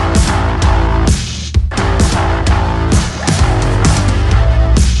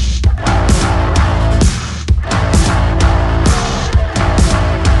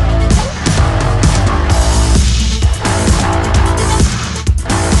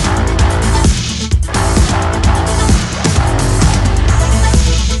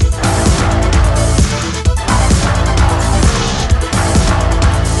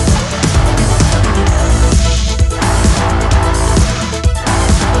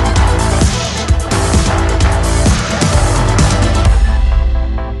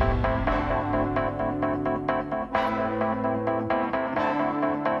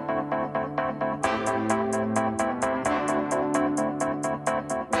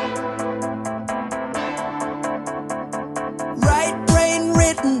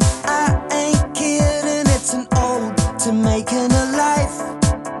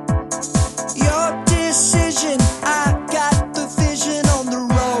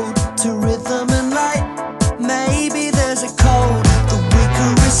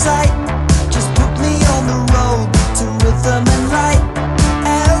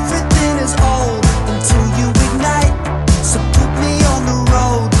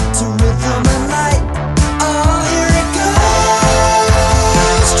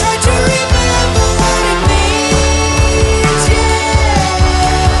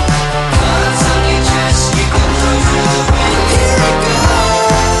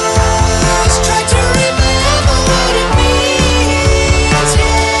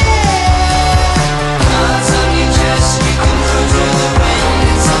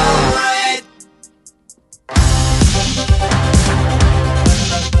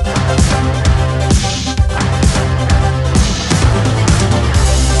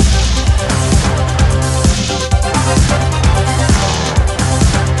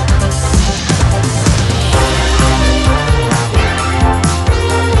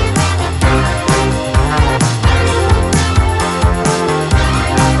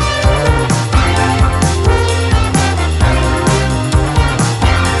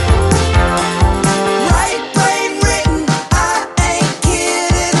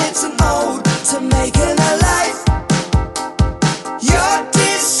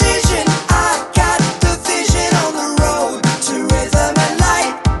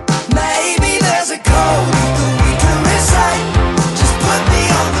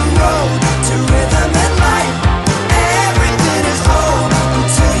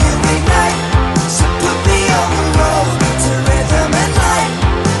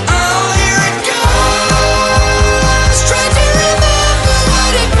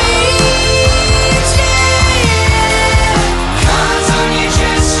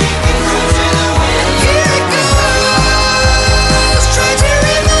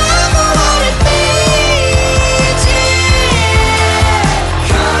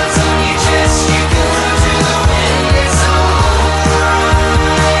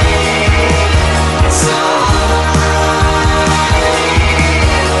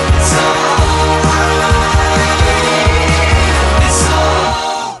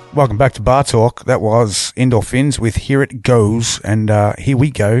 Welcome back to Bar Talk. That was Indoor Fins with Here It Goes. And here we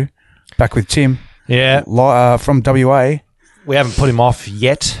go. Back with Tim. Yeah. From WA. We haven't put him off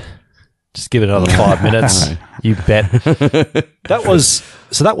yet. Just give it another 5 minutes. You bet. That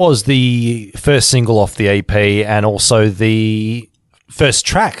was the first single off the EP and also the first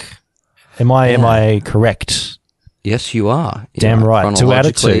track. Am I correct? Yes, you are. Damn right. 2 out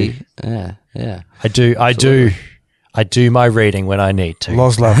of 2. Yeah. I do my reading when I need to.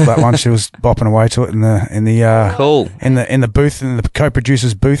 Loz loved that one. She was bopping away to it in the cool in the booth, in the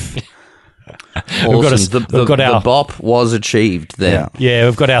co-producer's booth. Awesome. The bop was achieved there. Yeah,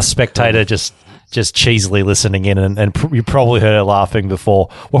 we've got our spectator just cheesily listening in, and you probably heard her laughing before.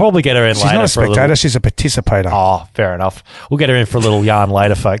 We'll probably get her in later. She's not a spectator, she's a participator. Oh, fair enough. We'll get her in for a little yarn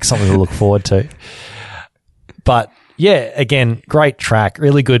later, folks. Something to look forward to. But yeah, again, great track.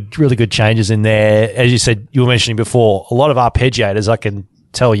 Really good changes in there. As you said, you were mentioning before, a lot of arpeggiators. I can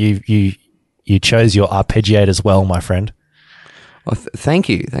tell you You chose your arpeggiators well, my friend. Well, thank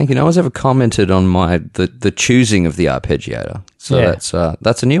you. No one's ever commented on the choosing of the arpeggiator, so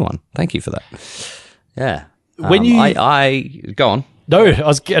that's a new one. Thank you for that. Yeah. When you I go on. No, I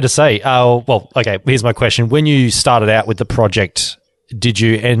was going to say. Well, okay. Here's my question: when you started out with the project, did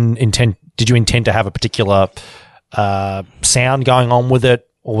you intend to have a particular sound going on with it,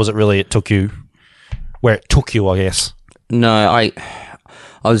 or was it really it took you where it took you? I guess. No, I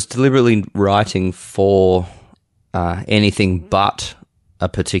was deliberately writing for anything but a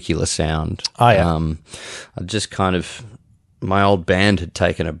particular sound. Oh, yeah. I just kind of my old band had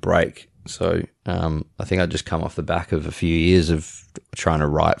taken a break. So I think I'd just come off the back of a few years of trying to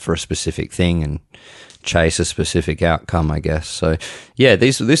write for a specific thing and chase a specific outcome, I guess. So yeah,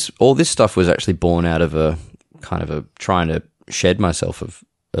 all this stuff was actually born out of a kind of a trying to shed myself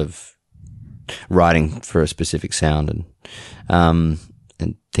of writing for a specific sound and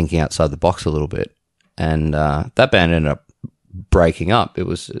thinking outside the box a little bit. And that band ended up breaking up. It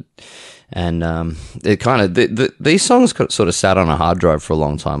was. And it kind of these songs sort of sat on a hard drive for a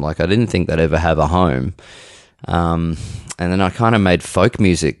long time. Like I didn't think they'd ever have a home. And then I kind of made folk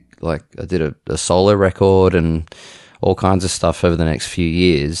music. Like I did a solo record and all kinds of stuff over the next few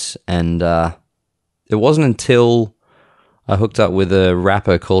years. And it wasn't until I hooked up with a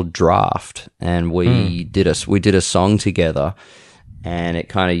rapper called Draft, and we did a song together, and it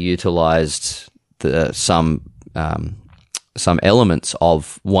kind of utilized some elements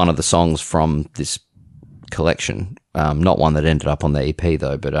of one of the songs from this collection. Not one that ended up on the EP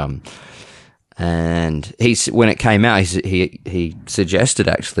though, but and when it came out, he suggested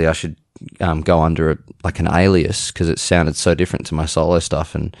actually I should go under an alias because it sounded so different to my solo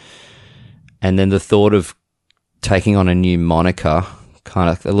stuff, and then the thought of taking on a new moniker, kind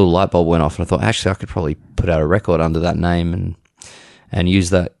of a little light bulb went off, and I thought actually I could probably put out a record under that name and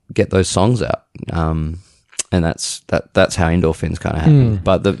use that, get those songs out. And that's how Endorphins kind of happened.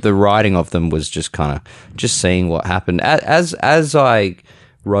 But the writing of them was just kind of just seeing what happened. As I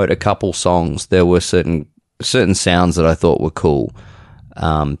wrote a couple songs, there were certain sounds that I thought were cool,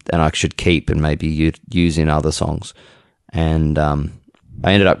 and I should keep and maybe use in other songs. And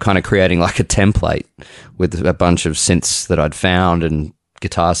I ended up kind of creating like a template with a bunch of synths that I'd found and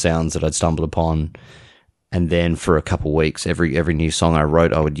guitar sounds that I'd stumbled upon. And then for a couple of weeks, every new song I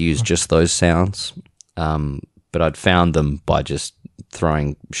wrote, I would use just those sounds. But I'd found them by just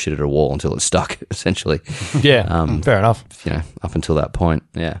throwing shit at a wall until it stuck, essentially. Yeah, fair enough. Up until that point,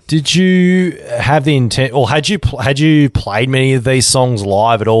 yeah. Did you have the intent, or had you played many of these songs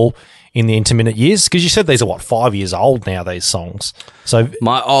live at all in the intermittent years? Because you said these are 5 years old now, these songs. So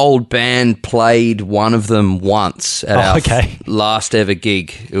my old band played one of them once at our last ever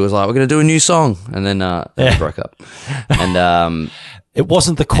gig. It was like, we're going to do a new song, and then they broke up. And it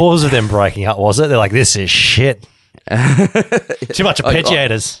wasn't the cause of them breaking up, was it? They're like, this is shit. Too much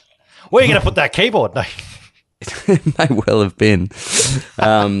arpeggiators. Where are you going to put that keyboard? No. It may well have been.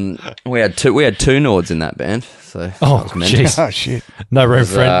 We had two Nords in that band. So jeez. Oh shit! No room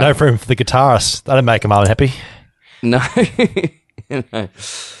for the guitarist. That'd make them unhappy. No.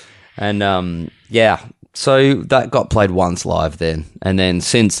 And yeah, so that got played once live then, and then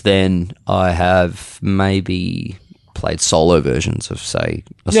since then I have maybe played solo versions of, say,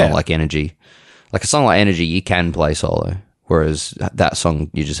 a song like Energy. Like a song like Energy, you can play solo, whereas that song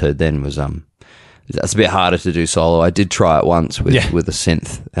you just heard then was that's a bit harder to do solo. I did try it once with a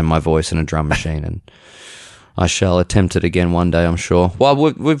synth and my voice and a drum machine, and I shall attempt it again one day, I'm sure. Well,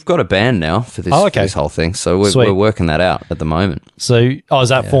 we've got a band now for this whole thing, so we're working that out at the moment. So, is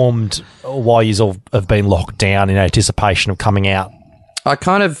that formed while you all have been locked down in anticipation of coming out? I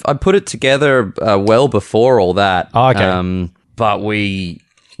put it together well before all that. Oh, okay. But we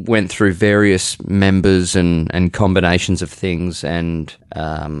went through various members and combinations of things, and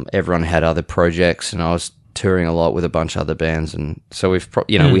everyone had other projects, and I was touring a lot with a bunch of other bands, and so we've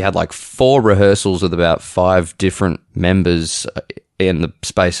we had like 4 rehearsals with about 5 different members in the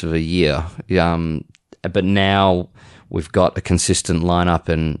space of a year. But now we've got a consistent lineup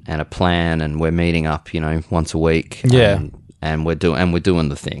and a plan, and we're meeting up, once a week. Yeah. And we're doing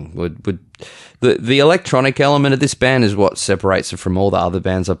the thing. The electronic element of this band is what separates it from all the other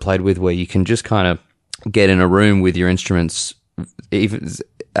bands I've played with, where you can just kind of get in a room with your instruments, even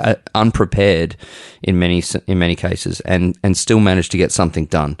unprepared in many cases, and still manage to get something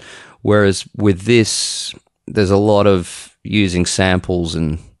done. Whereas with this, there's a lot of using samples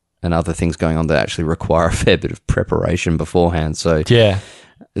and other things going on that actually require a fair bit of preparation beforehand. So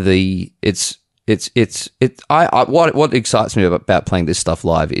what excites me about playing this stuff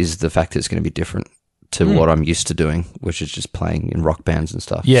live is the fact that it's going to be different to what I'm used to doing, which is just playing in rock bands and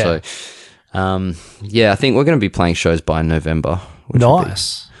stuff. Yeah. Yeah, I think we're going to be playing shows by November. which would be-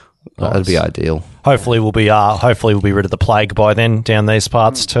 Nice. That'd be ideal. Hopefully we'll be rid of the plague by then down these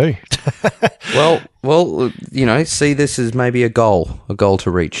parts too. Well, you know, see this as maybe a goal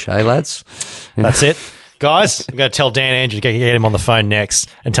to reach, eh, lads? That's it. Guys, I'm going to tell Dan Andrew to get him on the phone next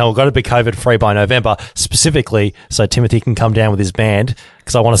and tell him we've got to be COVID free by November, specifically so Timothy can come down with his band,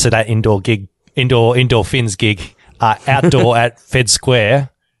 because I want to see that indoor Finns gig outdoor at Fed Square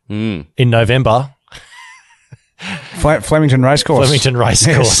in November. Flemington Racecourse. Flemington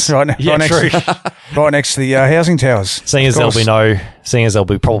Racecourse. Yes, right next to the housing towers. Seeing as there'll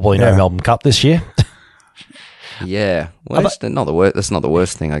be probably no Melbourne Cup this year. Yeah, well, that's not the worst. That's not the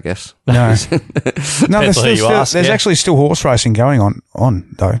worst thing, I guess. No, Depends on who you ask, there's actually still horse racing going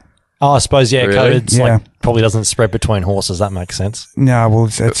on though. Oh, I suppose, yeah, Really? COVID's probably doesn't spread between horses. That makes sense. No, well,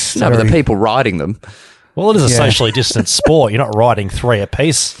 it's No, but the people riding them. Well, it is a socially distanced sport. You're not riding three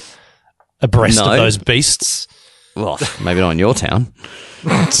apiece abreast of those beasts. Well, maybe not in your town.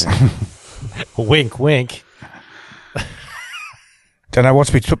 Wink, wink. Don't know what's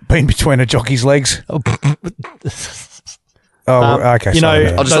been between a jockey's legs. Okay. You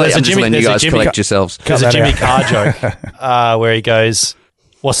know, I'm just letting you guys collect yourselves. There's a Jimmy Carr joke where he goes,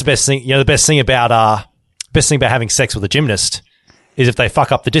 "What's the best thing? You know, the best thing about having sex with a gymnast is if they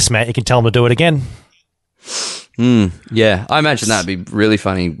fuck up the dismount, you can tell them to do it again." Yeah, I imagine that'd be really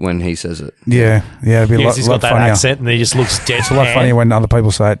funny when he says it. Yeah, it'd be a lot He's got that funnier. accent, and he just looks dead. It's a lot funnier when other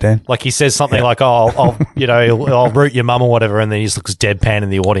people say it, Dan. Like he says something like, "Oh, I'll root your mum or whatever," and then he just looks deadpan in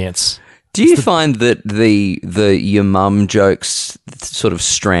the audience. Do you find that the your mum jokes sort of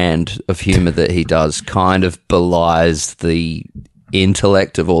strand of humour that he does kind of belies the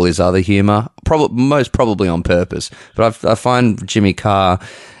intellect of all his other humour? Most probably on purpose. But I find Jimmy Carr,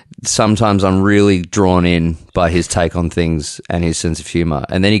 sometimes I'm really drawn in by his take on things and his sense of humour,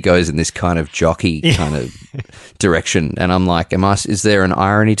 and then he goes in this kind of jockey kind of direction, and I'm like, is there an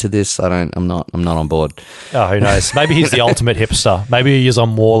irony to this? I'm not on board. Oh, who knows? Maybe he's the ultimate hipster. Maybe he is on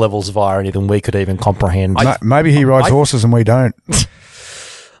more levels of irony than we could even comprehend. Maybe he rides horses and we don't.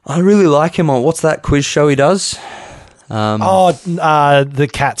 I really like him on what's that quiz show he does? The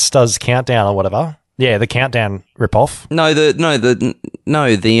Cats does Countdown or whatever. Yeah, the Countdown ripoff. It's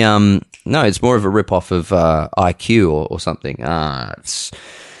more of a ripoff of IQ or something. It's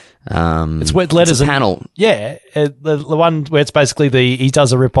with letters it's a and panel. Yeah, the one where it's basically he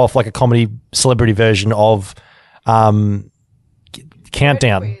does a ripoff, like a comedy celebrity version of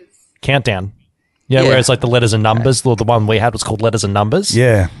Countdown. Countdown. Yeah, where it's like the letters and numbers. The one we had was called Letters and Numbers.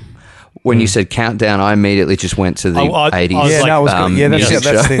 Yeah. When you said Countdown, I immediately just went to the 80s.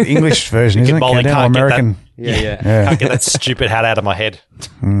 That's the English version, isn't it? Countdown, American. Can't get that stupid hat out of my head.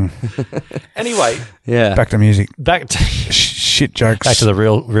 Anyway, back to music. Back to shit jokes. Back to the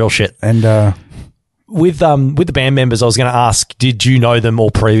real shit. And with the band members, I was going to ask: did you know them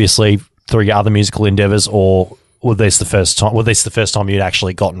all previously through your other musical endeavors, or was this the first time? Was this the first time you'd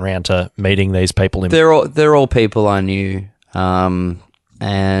actually gotten around to meeting these people? They're all people I knew.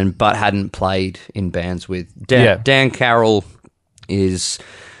 But hadn't played in bands with. Dan Carroll is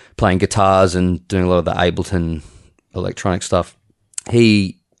playing guitars and doing a lot of the Ableton electronic stuff.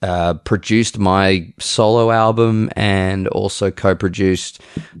 He produced my solo album and also co-produced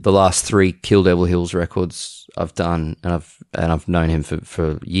the last 3 Kill Devil Hills records I've done, and I've known him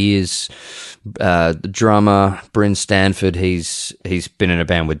for years. The drummer Bryn Stanford, he's been in a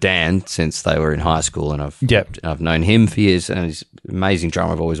band with Dan since they were in high school, and I've known him for years, and he's an amazing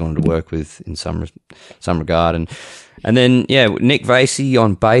drummer. I've always wanted to work with in some regard, and then Nick Vasey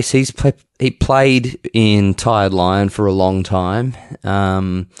on bass. He played in Tired Lion for a long time,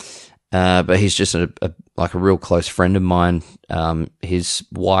 but he's just a real close friend of mine. His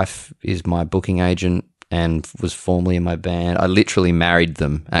wife is my booking agent and was formerly in my band. I literally married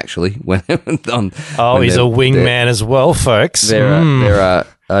them, actually. He's a wingman as well, folks. Their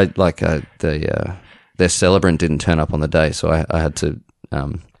celebrant didn't turn up on the day, so I had to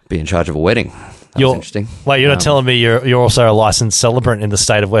be in charge of a wedding. That was interesting. Wait, you're not telling me you're also a licensed celebrant in the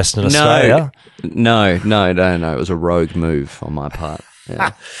state of Western Australia? No. It was a rogue move on my part.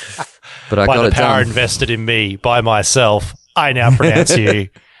 Yeah. But I got it done. By the power invested in me by myself, I now pronounce you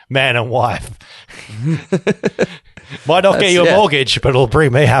man and wife. Might not get you a mortgage, but it'll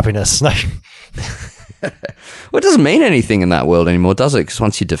bring me happiness. No. Well, it doesn't mean anything in that world anymore, does it? Because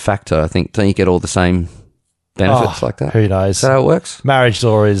once you're de facto, I think, don't you get all the same benefits like that? Who knows? Is that how it works? Marriage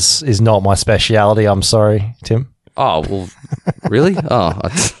law is not my speciality. I'm sorry, Tim. Oh, well, really?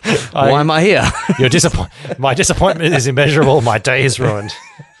 Why am I here? My disappointment is immeasurable. My day is ruined.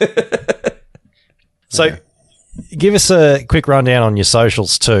 So, give us a quick rundown on your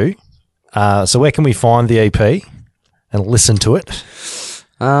socials too. So where can we find the EP and listen to it?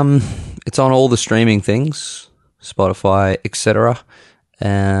 It's on all the streaming things, Spotify, etc.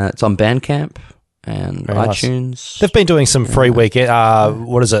 It's on Bandcamp and Very nice. iTunes. They've been doing some free weekend.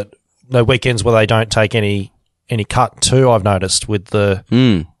 What is it? No weekends where they don't take any cut too. I've noticed with the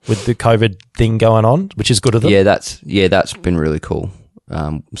COVID thing going on, which is good of them. Yeah, that's been really cool.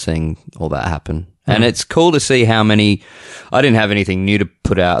 Seeing all that happen, and it's cool to see how many. I didn't have anything new to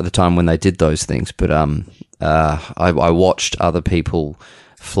put out at the time when they did those things, but I watched other people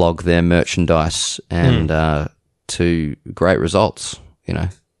flog their merchandise and to great results. You know,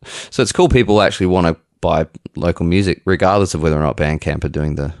 so it's cool. People actually want to buy local music, regardless of whether or not Bandcamp are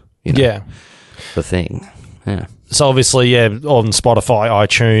doing the the thing. Yeah. So obviously, on Spotify,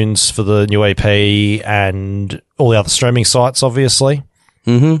 iTunes for the new EP and all the other streaming sites, obviously.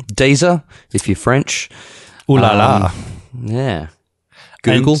 Mm-hmm. Deezer, if you're French. Ooh la la. Yeah.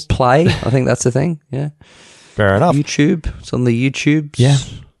 Google Play, I think that's the thing. Yeah. Fair enough. YouTube. It's on the YouTubes. Yeah.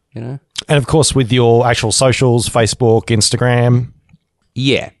 You know. And of course, with your actual socials, Facebook, Instagram.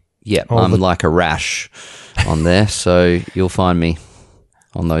 Yeah. Yeah. I'm like a rash on there, so you'll find me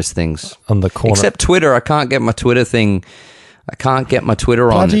on those things. On the corner. Except Twitter. I can't get my Twitter thing. I can't get my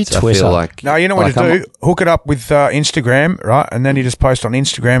Twitter on. Bloody I Twitter. feel like. No, you know what to do? Hook it up with Instagram, right? And then you just post on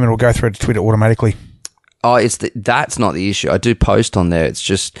Instagram and it'll go through to Twitter automatically. Oh, that's not the issue. I do post on there. It's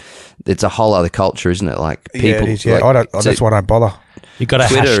just, it's a whole other culture, isn't it? Like people. Yeah, it is. Yeah, that's why I don't bother. You got a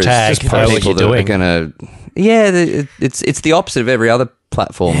Twitter hashtag is just know what people you're that are doing. gonna. Yeah, it's the opposite of every other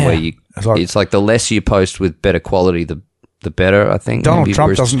platform where you. It's like the less you post with better quality, the better. I think Donald maybe.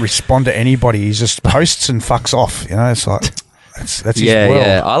 Trump doesn't respond to anybody. He just posts and fucks off. You know, it's like that's his world.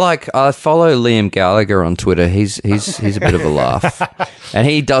 Yeah. I follow Liam Gallagher on Twitter. He's a bit of a laugh, and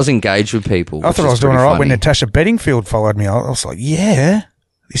he does engage with people. I thought I was doing all right when Natasha Bedingfield followed me. I was like, yeah,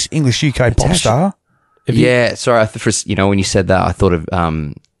 this English UK pop star. Yeah, sorry. When you said that, I thought of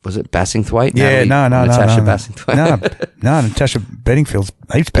was it Bassingthwaite? Yeah, Natasha no. Bassingthwaite. No, Natasha Bedingfield's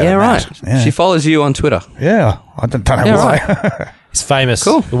heaps better. Yeah, than right. that. Yeah. She follows you on Twitter. Yeah, I don't know why. Right. He's famous.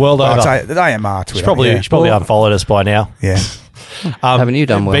 Cool. The world over. It's AMR Twitter. She probably unfollowed us by now. Yeah. Haven't you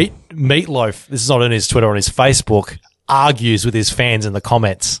done well? Meatloaf, this is not on his Twitter, on his Facebook, argues with his fans in the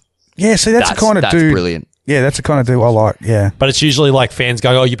comments. Yeah, see, that's the kind of that's dude. brilliant. Yeah, that's the kind of dude I like. Yeah. But it's usually like fans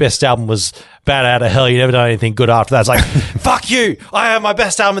going, "Oh, your best album was bad out of hell. You never done anything good after that." It's like, "Fuck you! I had my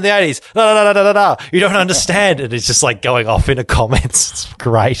best album in the '80s." No. You don't understand. And it's just like going off into comments. It's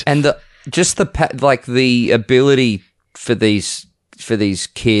great. And the ability for these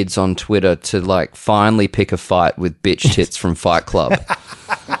kids on Twitter to like finally pick a fight with bitch tits from Fight Club.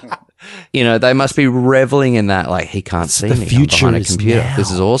 You know, they must be reveling in that. Like, he can't see me. I'm behind a computer. Now.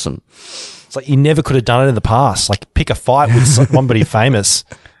 This is awesome. It's like you never could have done it in the past. Like pick a fight with somebody famous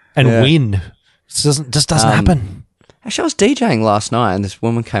and win. It just doesn't happen. Actually, I was DJing last night, and this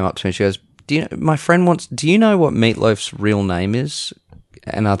woman came up to me. She goes, "Do you know what Meatloaf's real name is?"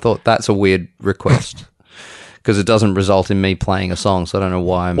 And I thought that's a weird request because it doesn't result in me playing a song. So I don't know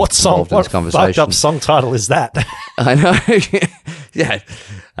why I'm involved in this conversation. What fucked up song title is that? I know. Yeah.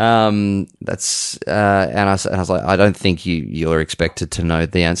 That's and I was like, I don't think you're expected to know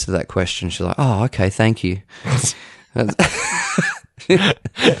the answer to that question. She's like, oh, okay, thank you.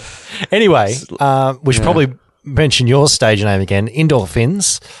 Anyway, we should probably mention your stage name again,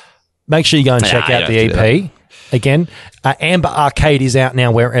 Endorphins. Make sure you go and check out the EP again. Amber Arcade is out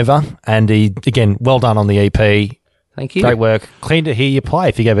now wherever, and again, well done on the EP. Thank you. Great work. Clean to hear you play.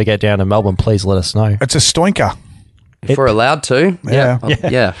 If you ever get down to Melbourne, please let us know. It's a stoinker. If we're allowed to.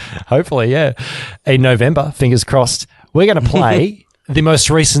 Yeah. Hopefully, yeah. In November, fingers crossed. We're going to play the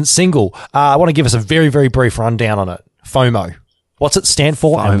most recent single. I want to give us a very, very brief rundown on it. FOMO. What's it stand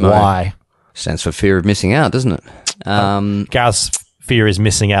for and why? Stands for fear of missing out, doesn't it? Gareth's fear is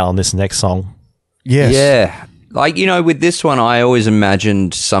missing out on this next song. Yes. Yeah. Like, you know, with this one, I always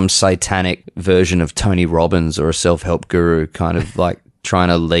imagined some satanic version of Tony Robbins or a self-help guru kind of like trying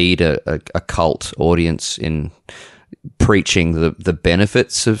to lead a cult audience in preaching the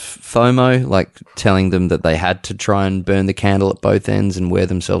benefits of FOMO, like telling them that they had to try and burn the candle at both ends and wear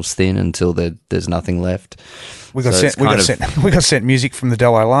themselves thin until there's nothing left. We got sent music from the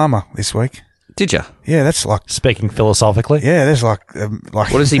Dalai Lama this week. Did you? Yeah, that's like speaking philosophically. Yeah, there's like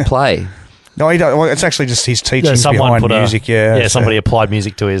what does he play? No, he don't. Well, it's actually just his teachings behind music. Somebody applied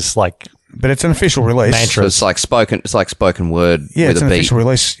music to his but it's an official release. So it's like spoken word. Yeah, with it's a an beat. official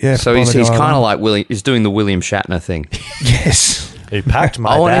release. Yeah, so he's kind of like he's doing the William Shatner thing. Yes, he packed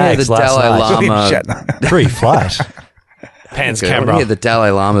my I want to hear the Dalai Lama pretty flat. Pans camera. I want to hear the Dalai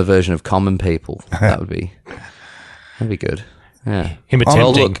Lama version of Common People. That'd be good. Yeah, him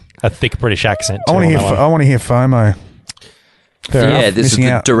attempting a thick British accent. I want to hear FOMO. Fair Yeah, enough. this is Missing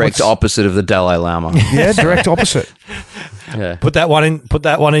the out. direct opposite of the Dalai Lama. Yeah, direct opposite. Yeah. Put that one in. Put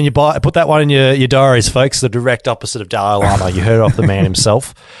that one in your diaries, folks. The direct opposite of Dalai Lama. You heard it off the man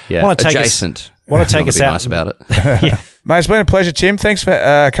himself. Yeah, Want to take adjacent. Want to take us be out? nice about it. Mate, it's been a pleasure, Tim. Thanks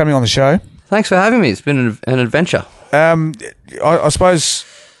for coming on the show. Thanks for having me. It's been an adventure. I suppose,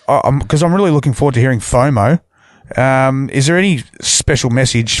 because I'm really looking forward to hearing FOMO, is there any special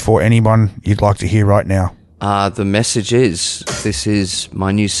message for anyone you'd like to hear right now? The message is, this is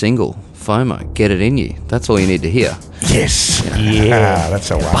my new single, FOMO. Get it in you. That's all you need to hear. Yes. Yeah.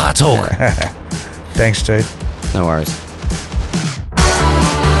 That's a one. Bar talk. Thanks, dude. No worries.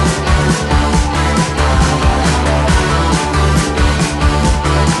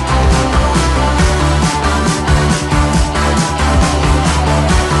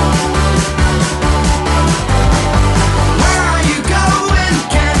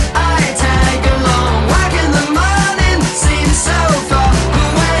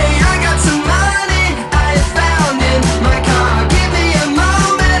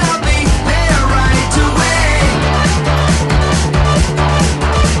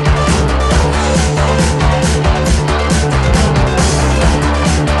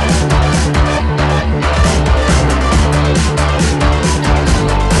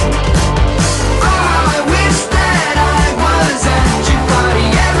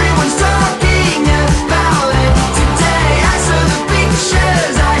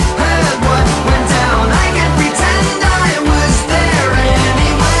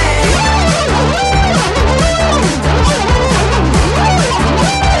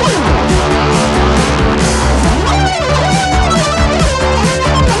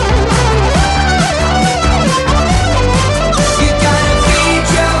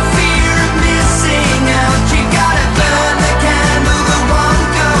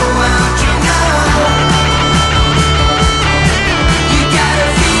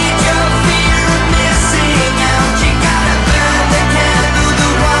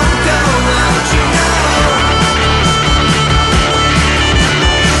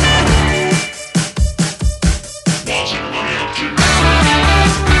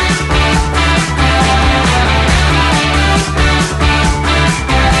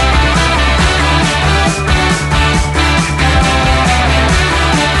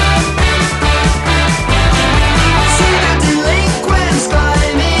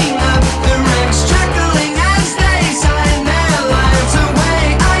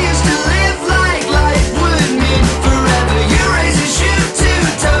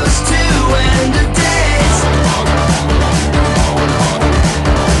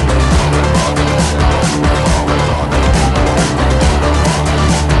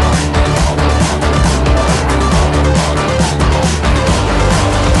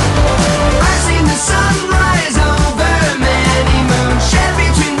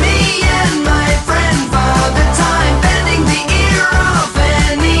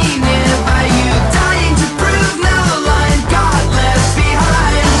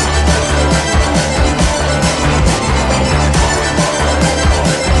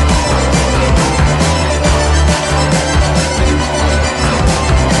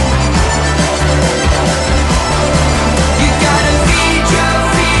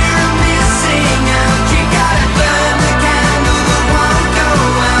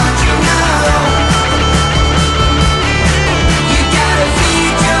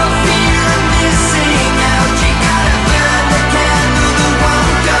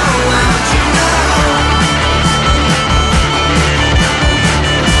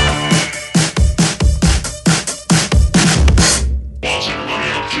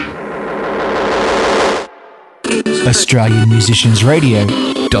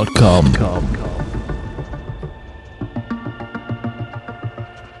 AustralianMusiciansRadio.com.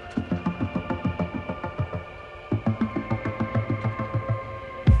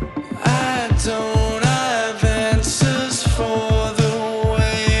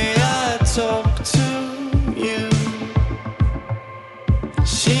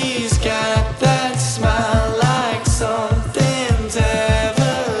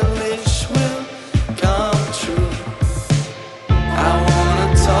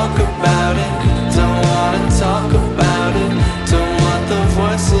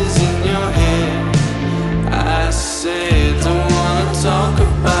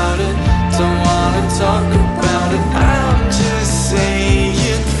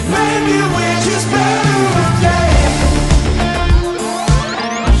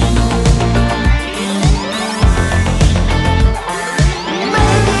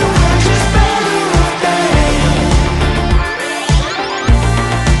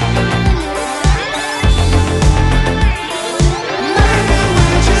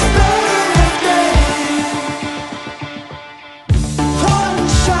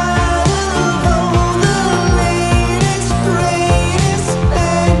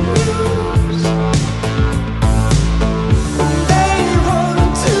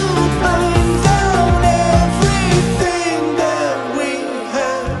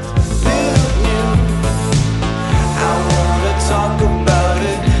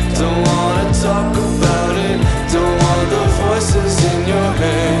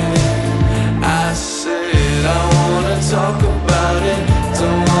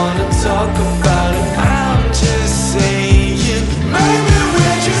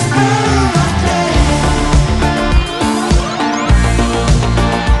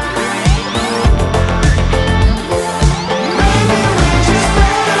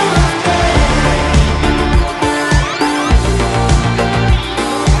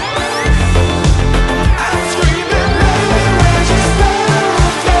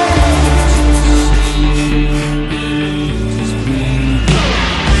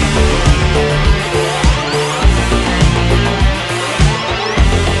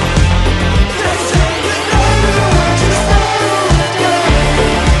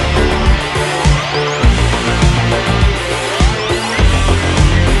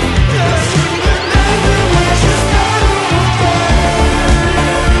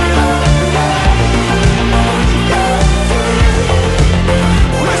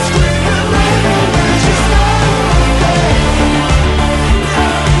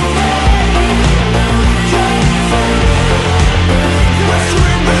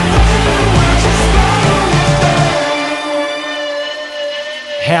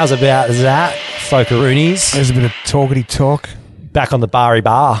 How's about that, Folkaroonies? There's a bit of talkity talk. Back on the Bari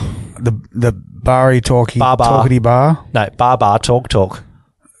Bar. The Bari talky Bar. talkity bar. No, Bar talk.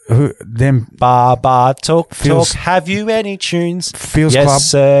 Who them Bar talk. Feels- Have you any tunes? Feels yes, Club.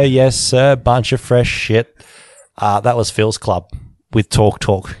 sir. Yes, sir. Bunch of fresh shit. That was Phil's Club with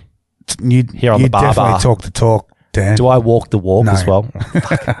Talk. You Here on you the Bar definitely Bar. talk the talk, Dan. Do I walk the walk No. as well?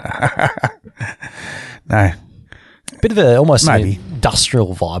 No. Bit of a almost an Maybe.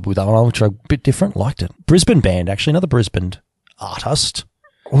 industrial vibe with that one, which I a bit different. Liked it. Brisbane band, actually, another Brisbane artist.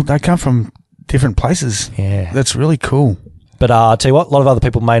 Well, they come from different places. Yeah. That's really cool. But I'll tell you what, a lot of other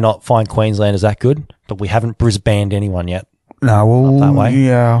people may not find Queenslanders that good, but we haven't Brisbaned anyone yet. No, well, Up that way.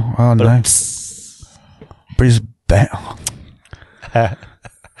 yeah, oh But no. Brisbane.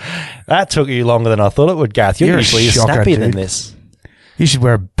 That took you longer than I thought it would, Gareth. You're You're a usually shocker, snappier than dude. this. You should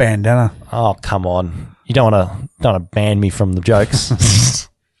wear a bandana. Oh, come on. You don't want to ban me from the jokes.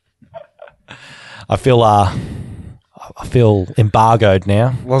 I feel embargoed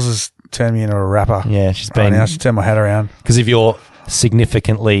now. Loz has turned me into a rapper. Yeah, she's Right been now, I should turn my head around. because of your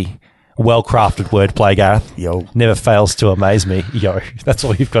significantly well-crafted wordplay, Gareth. Yo. Never fails to amaze me. Yo, that's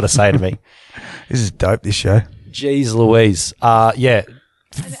all you've got to say to me. This is dope, this show. Jeez Louise. Yeah.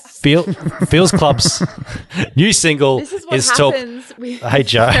 Feels Club's new single This is what is Talk. happens with Hey,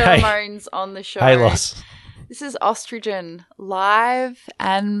 Joe. Hey. pheromones on the show. Hey, Loz. This is Ostrigen live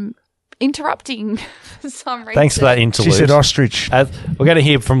and interrupting for some reason. Thanks for that interlude. She said ostrich. We're going to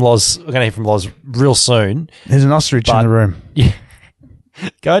hear from Loz. We're going to hear from Loz real soon. There's an ostrich in But- the room. Yeah.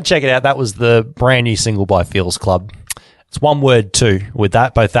 Go and check it out. That was the brand new single by Feels Club. It's one word too. With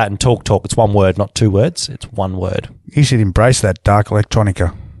that, both that and Talk. It's one word, not two words. It's one word. You should embrace that dark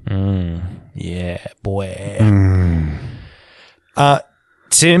electronica. Yeah, boy.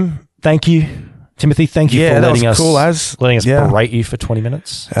 Tim, thank you. Timothy, thank you Yeah, for that letting was us cool as. letting us Yeah. berate you for 20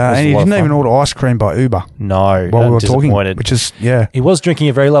 minutes. It was And a he lot of didn't even fun. order ice cream by Uber No, while we I'm were talking, disappointed. which is, yeah. He was drinking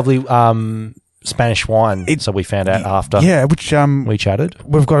a very lovely Spanish wine, so we found out after Yeah, which we chatted.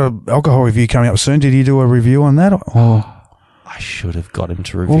 we've got an alcohol review coming up soon. Did you do a review on that? Or, I should have got him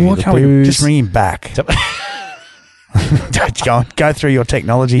to review well, why the can't we booze. just ring him back? go through your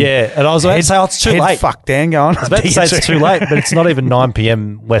technology. Yeah, and I was about to say, it's too head late. Fuck, Dan, go on. I was about to say it's too late, but it's not even 9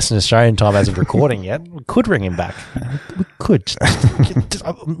 p.m. Western Australian time as of recording yet. We could ring him back. We could. Just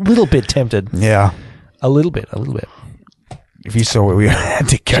a little bit tempted. Yeah. A little bit. If you saw what we had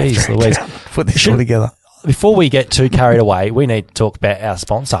to go Jeez through Louise. to put this all together. Before we get too carried away, we need to talk about our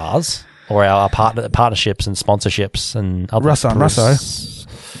sponsors or our partnerships and sponsorships and other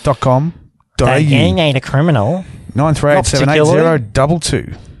Russo.com.au. ain't a criminal.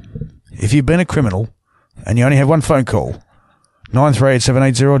 938-780-22. If you've been a criminal and you only have one phone call,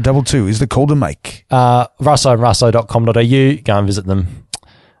 938-780-22 is the call to make. Russo and russo.com.au. Go and visit them.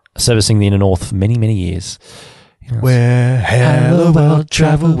 Servicing the inner north for many, many years. Where hello world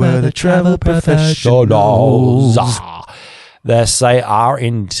travel, where the travel professionals. Yes, they are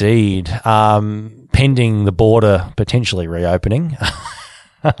indeed. Pending the border potentially reopening.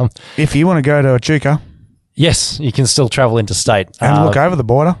 If you want to go to Echuca Yes, you can still travel interstate. and look over the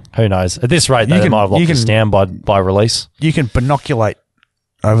border, Who knows? At this rate, though, they might have locked us down by release. you can binoculate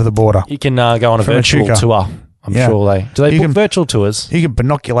over the border. You can go on a From virtual Echuca. tour. I'm Yeah. sure they... Do they You book can- virtual tours? You can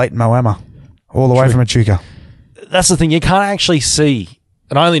binoculate Moama all the way from Echuca. That's the thing. You can't actually see...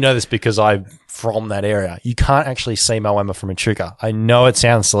 And I only know this because I'm from that area. You can't actually see Moama from Echuca. I know it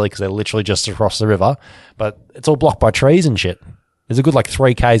sounds silly because they're literally just across the river, but it's all blocked by trees and shit. There's a good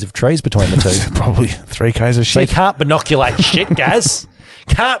 3 Ks of trees between the two. Probably 3 Ks of So you shit. can't binoculate shit, Gaz.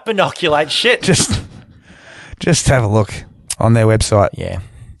 Can't binoculate shit. Just have a look on their website. Yeah.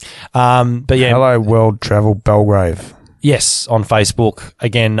 But yeah. Hello World Travel Belgrave. Yes, on Facebook.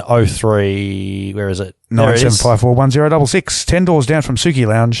 Again, 03, where is it? There it is. 97541066. 10 doors down from Suki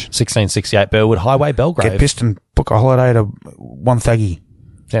Lounge. 1668 Burwood Highway, Belgrave. Get pissed and book a holiday to Wonthaggi.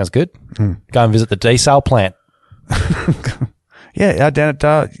 Sounds good. Go and visit the desal plant. Yeah, down at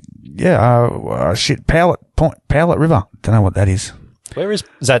Powlett River. Don't know what that is. Where is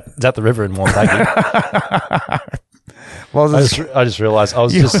that the river in Wonthaggi? Well, I just realised we're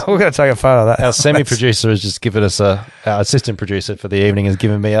going to take a photo of that. our semi-producer has just given us our assistant producer for the evening has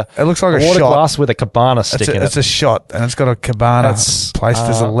given me It looks like a water shot. glass with a cabana stick in It's it. a shot, and it's got a cabana That's, placed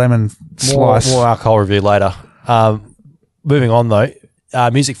as a lemon slice. More alcohol review later. Moving on though,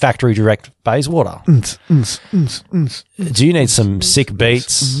 Music Factory Direct Bayswater. Do you need some sick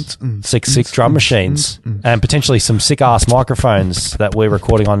beats, sick drum machines, and potentially some sick ass microphones that we're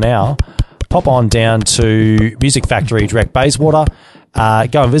recording on now? Pop on down to Music Factory Direct Bayswater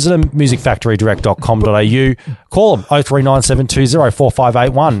Go and visit them, musicfactorydirect.com.au. Call them,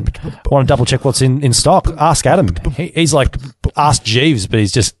 0397204581. Want to double check what's in stock? Ask Adam. He's like, ask Jeeves, but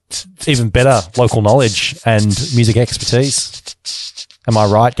he's just even better local knowledge and music expertise. Am I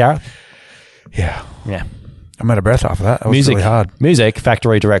right, Gareth? Yeah. Yeah. I'm out of breath after that. That was really hard.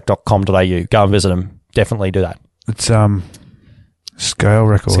 Musicfactorydirect.com.au. Go and visit them. Definitely do that. It's Scale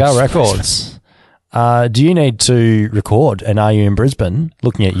Records. Scale Records. Do you need to record, and are you in Brisbane?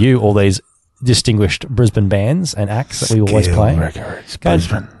 Looking at you, all these distinguished Brisbane bands and acts that we always play. Records, go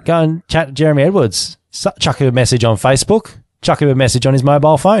and chat to Jeremy Edwards. Chuck him a message on Facebook. Chuck him a message on his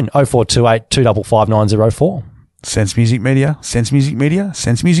mobile phone, 0428 255 904. Sense Music Media, Sense Music Media,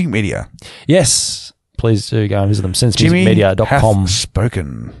 Sense Music Media. Yes. Please do go and visit them, Jimmy sensemusicmedia.com. hath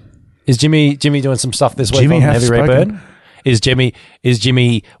spoken. Is Jimmy doing some stuff this week Jimmy on hath Heavy spoken. Reburn? Is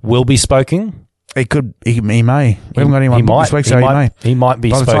Jimmy will be spoken? He could. He may. We haven't got anyone this week, so he may. He might be.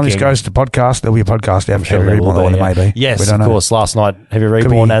 By the time this goes to podcast, there'll be a podcast out. I'm sure there Reborn, will be, or there may be. Yes, we don't of know. course. Last night, Heavy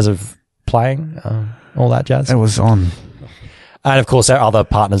Reborn as of playing, all that jazz. It was on. And of course, our other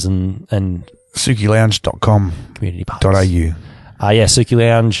partners and SukiLounge.com. community partners. .au. Yeah, Suki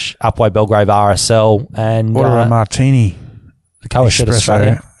Lounge, Upway Belgrave RSL, and Order a martini. the Coashed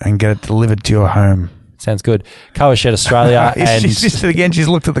Australia. And get it delivered to your home. Sounds good. Coashed Australia. And she's just again. She's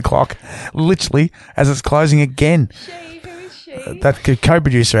looked at the clock, literally as it's closing again. Who is she? That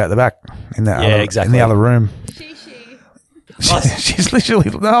co-producer out the back in that. Yeah, other, exactly. In the other room. She. She's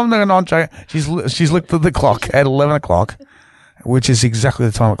literally. No, I'm not joking. She's looked at the clock at 11 o'clock, which is exactly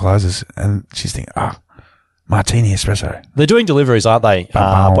the time it closes, and she's thinking, martini espresso. they're doing deliveries, aren't they?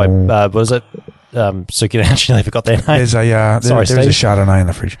 Was it Suki Lounge? I nearly forgot their name. There's a Sorry, there's a Steve. Chardonnay in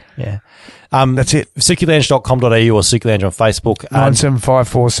the fridge. Yeah. That's it. SukiLounge.com.au or Suki Lounge on Facebook.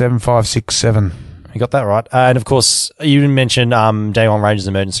 97547567. You got that right. And of course, you didn't mention Day One Rangers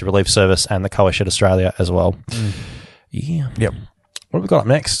Emergency Relief Service and the Coashed Australia as well. Yeah. Yep. What have we got up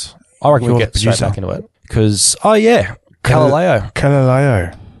next? I reckon You're we'll the get straight producer. back into it. Because, Galileo.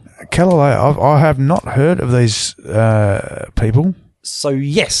 Galileo. I have not heard of these people. So,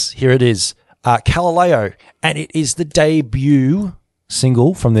 yes, here it is. Galileo. And it is the debut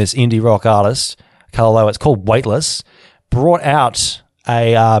single from this indie rock artist, Galileo. It's called Weightless. Brought out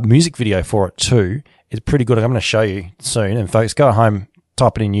a music video for it too. It's pretty good. I'm going to show you soon. And folks, go home,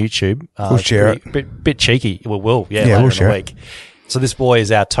 type it in YouTube. We'll share it. Bit cheeky. We'll later we'll in share the it. week. So this boy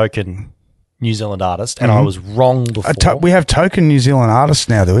is our token New Zealand artist, and I was wrong before. We have token New Zealand artists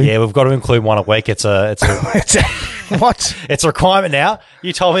now, do we? Yeah, we've got to include one a week. It's a what? It's a requirement now.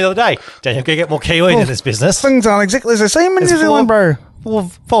 You told me the other day, Daniel, go get more Kiwis in this business. Things aren't exactly the same in New Zealand, bro. Full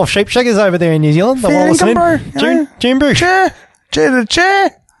of sheep shaggers over there in New Zealand. Fair income, bro. June Bush. Chair to the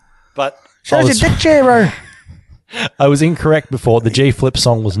chair. But Shows your dick chair, bro. I was incorrect before. The G Flip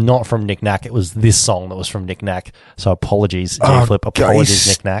song was not from Nick Nack. It was this song that was from Nick Nack. So apologies, G Flip. Apologies,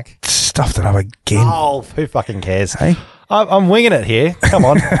 Nick Nack. Stuffed it up again. Oh, who fucking cares? Hey? I'm winging it here. Come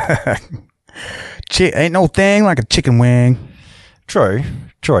on. Ain't no thing like a chicken wing. True,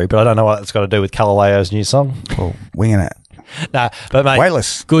 but I don't know what it's got to do with Galileo's new song. Well, winging it. Nah, but mate,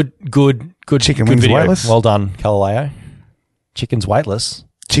 Weightless. Good Chicken good wings video. weightless. Well done, Galileo. Chicken's weightless.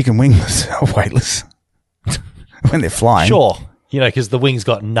 Chicken wings are weightless when they're flying. Sure, because the wings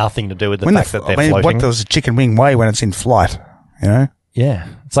got nothing to do with the fact that they're floating. What does a chicken wing weigh when it's in flight? Yeah,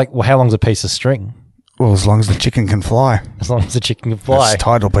 it's like, well, how long's a piece of string? Well, as long as the chicken can fly. As long as the chicken can fly. It's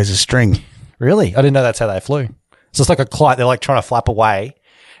tied to a piece of string. Really? I didn't know that's how they flew. So it's like a kite. They're like trying to flap away,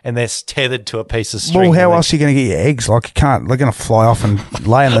 and they're tethered to a piece of string. Well, how else are you going to get your eggs? Like, you can't. They're going to fly off and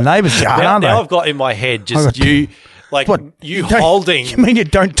lay in the neighbour's yard, aren't they? Now I've got in my head just you, like What? you holding. You mean you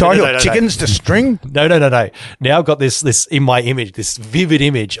don't tie No, your chickens to string? No. Now I've got this in my image, this vivid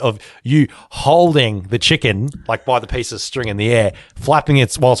image of you holding the chicken like by the piece of string in the air, while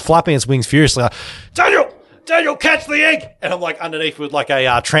it's flapping its wings furiously. Like, Daniel, catch the egg! And I'm like underneath with like a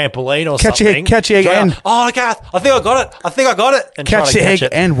trampoline or something. Catch the egg and... Oh, Gareth, I think I got it. And Catch the egg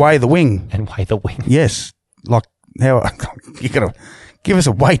and weigh the wing. Yes. Like, how... You got to give us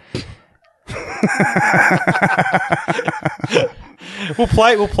a weight. We'll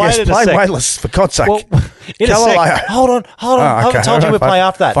play Yes, it in a play sec. weightless, for God's sake. Well, in a Galileo. sec. Hold on. Oh, I haven't okay. told you All we'll right, play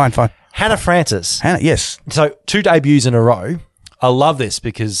after that. Fine. Hannah Francis. Yes. So 2 debuts in a row. I love this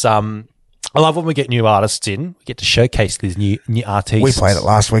because I love when we get new artists in. We get to showcase these new artists. We played it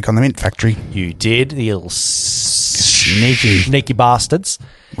last week on the Mint Factory. You did, you little sneaky bastards.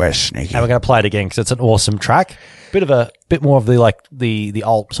 We're sneaky. And we're going to play it again because it's an awesome track. Bit more of the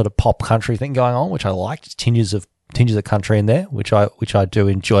alt sort of pop country thing going on, which I liked. Tinges of tinges of country in there, which I do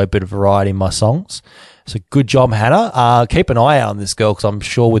enjoy a bit of variety in my songs. So good job, Hannah. Keep an eye out on this girl because I'm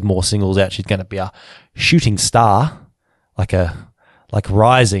sure with more singles out, she's going to be a shooting star, like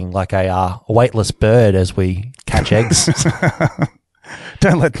rising, like a weightless bird as we catch eggs.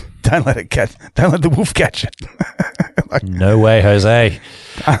 Don't let the wolf catch it. No way, Jose.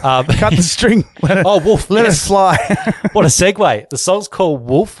 Cut the string. Wolf. Let it fly. What a segue. The song's called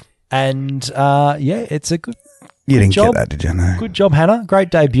Wolf, and it's a good. You didn't job. get that, did you? No. Good job, Hannah. Great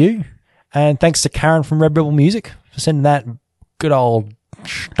debut, and thanks to Karen from Red Rebel Music for sending that good old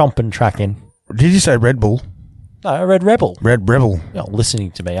stomping track in. Did you say Red Bull? No, Red Rebel. Red Rebel. You're not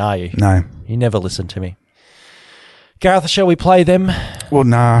listening to me, are you? No. You never listen to me. Gareth, shall we play them? Well,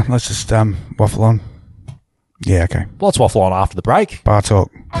 nah. Let's just waffle on. Yeah, okay. Well, let's waffle on after the break. Bar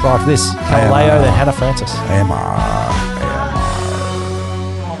talk. Right after this, Galileo, then Hannah Francis.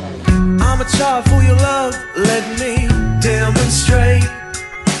 I'm a child for your love, let me demonstrate.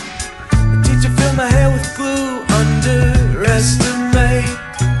 Did you fill my hair with glue, underestimate?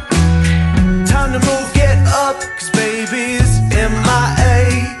 Time to move, get up, cause baby's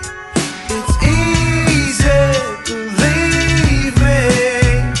MIA. It's easy, believe me.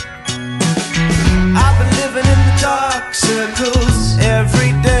 I've been living in the dark circles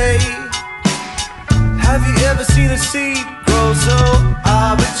every day. Have you ever seen a seed grow so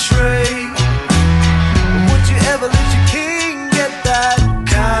arbitrary? Would you ever let your king get that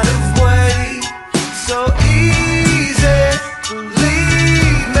kind of way? So easy,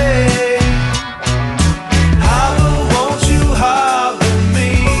 believe me. Harbor, won't you harbor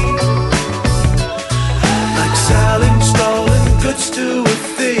me? Like selling stolen goods to a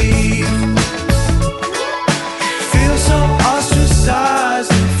thief. Feel so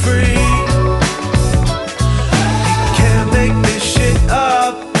ostracized and free. Make this shit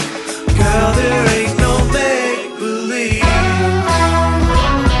up, girl, there ain't no make-believe.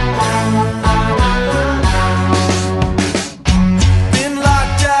 Been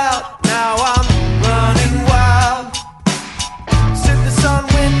locked out, now I'm running wild. Since the sun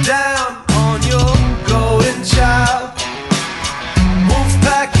went down on your golden child.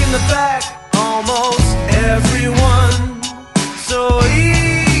 Wolfpack in the back, almost everyone. So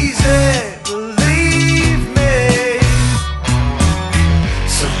easy, believe me.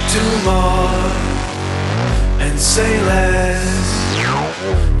 So do more and say less.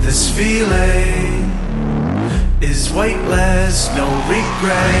 This feeling is weightless, no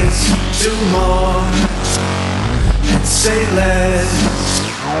regrets. Do more and say less.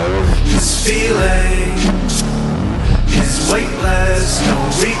 This feeling is weightless, no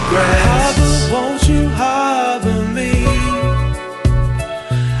regrets. Harbor, won't you harbor me?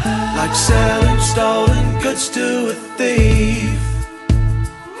 Like selling stolen goods to a thief.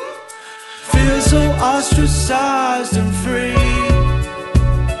 Feel so ostracized and free.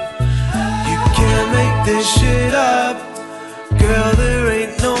 You can't make this shit up, girl, there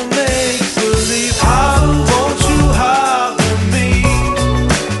ain't no make-believe. Harbor, won't you harbor me?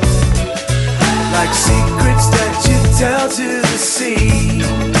 Like secrets that you tell to the sea.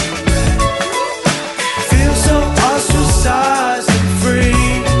 Feel so ostracized and free.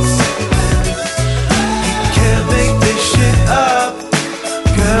 You can't make this shit up,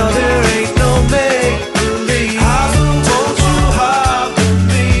 girl, there ain't no make-believe. Harbor, won't you harbor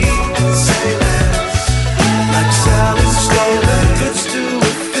me? Say less. Like selling stolen goods to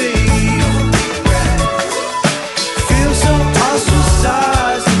a thief. Feel so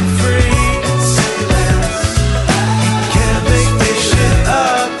ostracized and free. Say less. You can't make this shit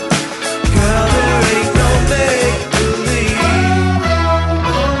up, girl, there ain't no make-believe.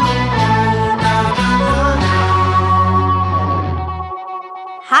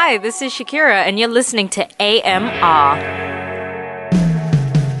 Hi, this is Shakira, and you're listening to AMR.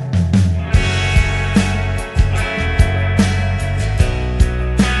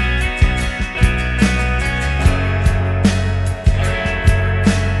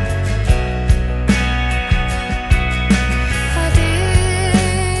 I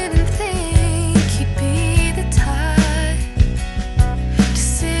didn't think you'd be the type to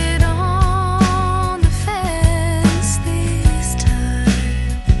sit on the fence this time.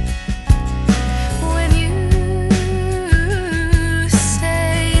 When you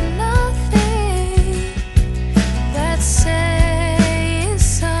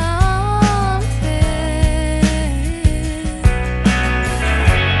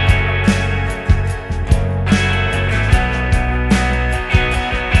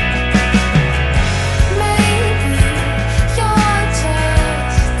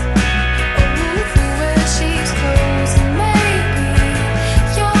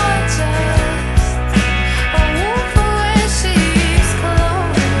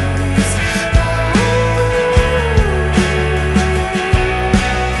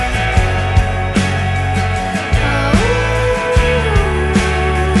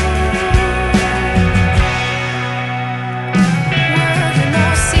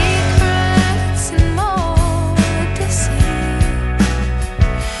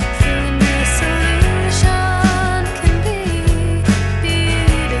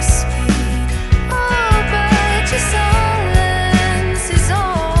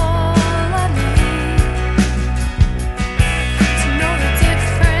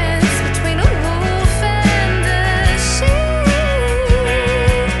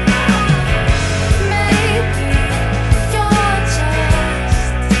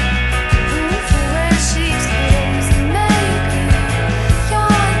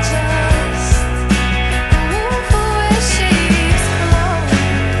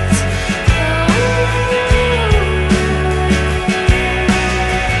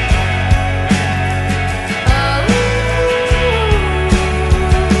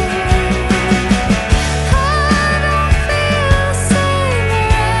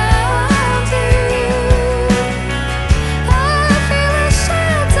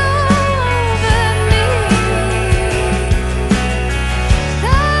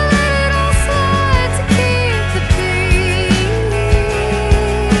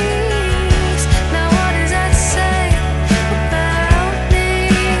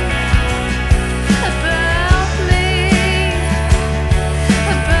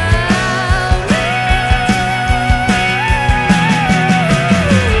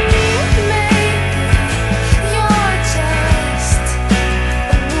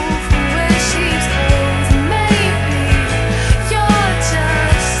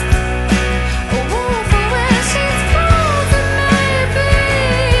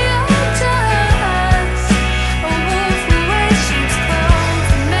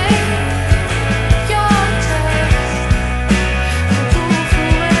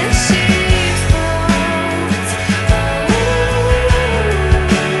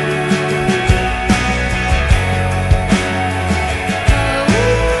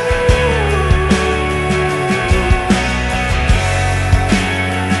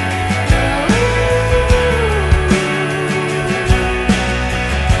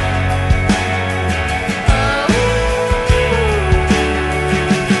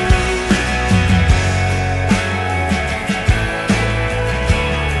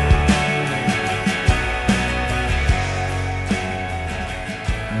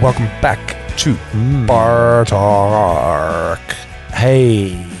welcome back to Bar Talk. Hey,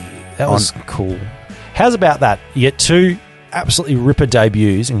 that was cool. How's about that? You get 2 absolutely ripper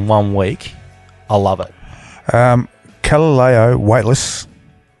debuts in 1 week. I love it. Galileo, Weightless,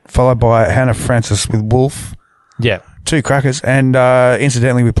 followed by Hannah Francis with Wolf. Yeah. 2 crackers. And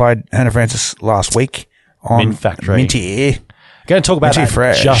incidentally, we played Hannah Francis last week on Mint Factory. Minty. Going to talk about Minty that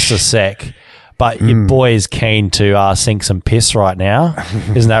Fresh. just a sec. But your boy is keen to sink some piss right now.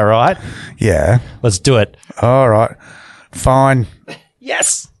 Isn't that right? Yeah. Let's do it. All right. Fine.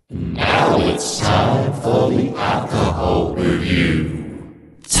 Yes. Now it's time for the alcohol review.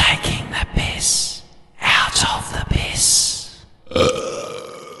 Taking the piss out of the piss.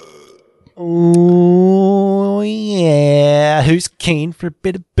 Oh, yeah. Who's keen for a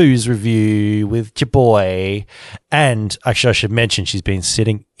bit of booze review with your boy? And actually, I should mention she's been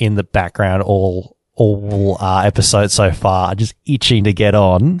sitting in the background all episodes so far, just itching to get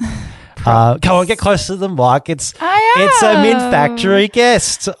on. Come on, get close to the mic. It's a Mint Factory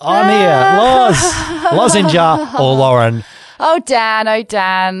guest on here. Lozinger or Lauren. Oh,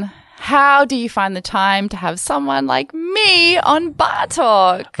 Dan. How do you find the time to have someone like me on Bar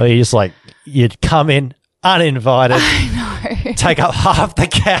Talk? Or you just you'd come in uninvited. I know. Take up half the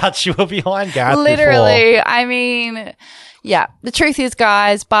couch. You were behind Gareth Literally. before. I mean, yeah. The truth is,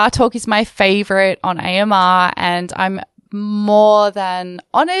 guys, Bar Talk is my favorite on AMR, and I'm more than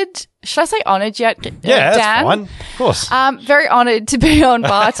honoured. Should I say honoured yet, Yeah, Dan? that's fine. Of course. Very honoured to be on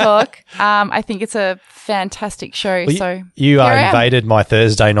Bar Talk. I think it's a fantastic show. Well, you invaded my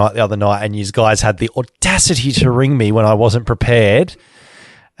Thursday night the other night, and you guys had the audacity to ring me when I wasn't prepared.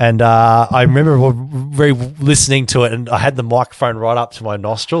 And I remember listening to it, and I had the microphone right up to my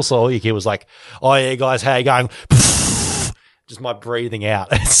nostril, so all you hear was like, "Oh yeah, guys, how you going?" Just my breathing out.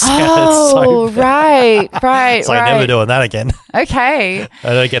 It sounded so bad. right. So I'm never doing that again. Okay.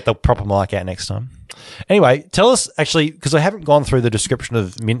 I don't get the proper mic out next time. Anyway, tell us actually, because I haven't gone through the description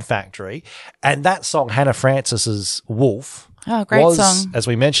of Mint Factory, and that song, Hannah Francis's Wolf. Oh, great song. As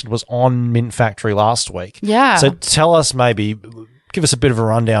we mentioned, was on Mint Factory last week. Yeah. So tell us give us a bit of a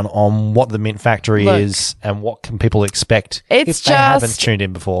rundown on what the Mint Factory is and what can people expect if they haven't tuned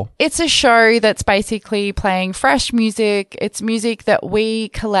in before. It's a show that's basically playing fresh music. It's music that we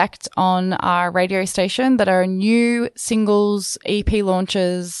collect on our radio station that are new singles, EP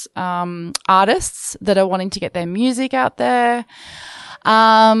launches, artists that are wanting to get their music out there,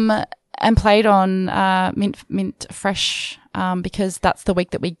 and played on Mint Fresh because that's the week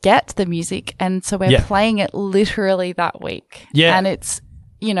that we get the music, and so we're playing it literally that week. Yeah, and it's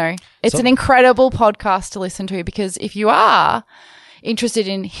an incredible podcast to listen to, because if you are interested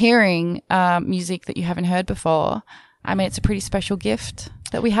in hearing music that you haven't heard before, I mean, it's a pretty special gift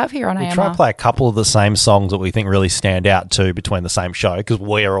that we have here on AMR. We try to play a couple of the same songs that we think really stand out too between the same show, because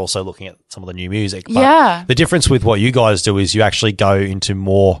we are also looking at some of the new music. But the difference with what you guys do is you actually go into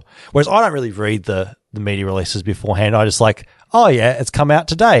more, whereas I don't really read the media releases beforehand. I just oh yeah, it's come out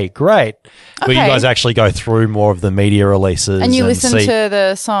today. Great. But you guys actually go through more of the media releases. And you listen to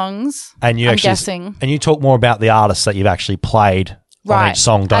the songs, and I'm guessing. And you talk more about the artists that you've actually played on each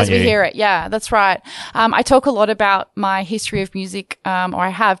song, don't you? As we hear it. Yeah, that's right. I talk a lot about my history of music, or I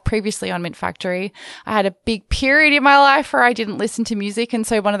have previously on Mint Factory. I had a big period in my life where I didn't listen to music. And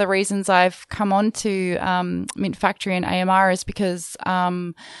so one of the reasons I've come on to Mint Factory and AMR is because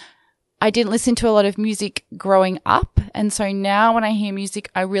I didn't listen to a lot of music growing up. And so now when I hear music,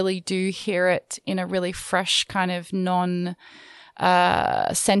 I really do hear it in a really fresh kind of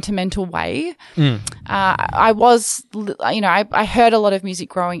sentimental way. I was, I heard a lot of music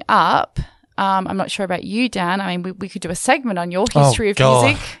growing up. I'm not sure about you, Dan. I mean, we could do a segment on your history of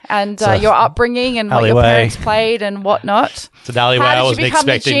music and your upbringing and what your parents played and whatnot. It's an alleyway I wasn't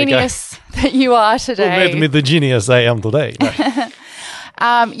expecting to go. How did you become the genius that you are today? What made me the genius I am today?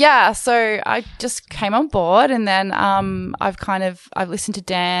 No. So I just came on board, and then I've listened to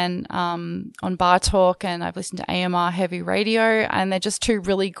Dan on Bar Talk, and I've listened to AMR Heavy Radio, and they're just two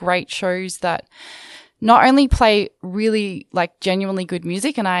really great shows that not only play really genuinely good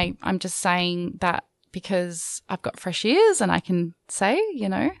music, and I'm just saying that because I've got fresh ears and I can say,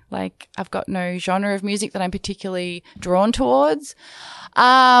 I've got no genre of music that I'm particularly drawn towards.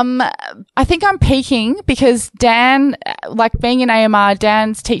 I think I'm peaking because Dan, being in AMR,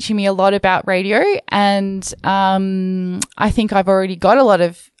 Dan's teaching me a lot about radio, and I think I've already got a lot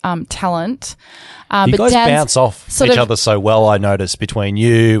of talent. You but guys Dan's bounce off sort each of- other so well, I noticed, between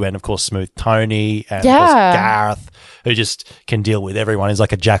you and, of course, Smooth Tony and, of Yeah. course, Gareth, who just can deal with everyone. He's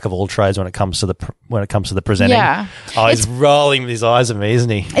like a jack of all trades when it comes to the presenting. Yeah. Oh, he's rolling with his eyes at me, isn't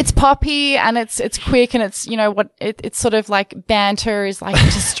he? It's poppy and it's quick and it's, you know, it's sort of like banter is like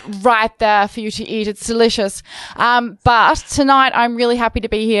just right there for you to eat. It's delicious. But tonight I'm really happy to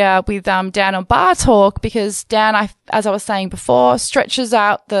be here with Dan on Bar Talk because Dan, as I was saying before, stretches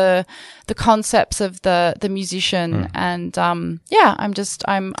out the concepts of the musician and I'm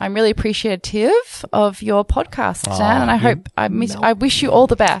really appreciative of your podcast, Dan, and I wish you all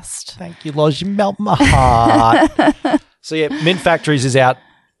the best. Thank you, Loz. You melt my heart. So, yeah, Mint Factories is out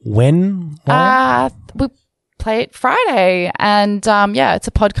when? We play it Friday and it's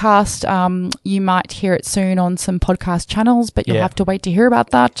a podcast. You might hear it soon on some podcast channels, but you'll have to wait to hear about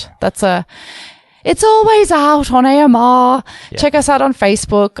that. It's always out on AMR. Yeah. Check us out on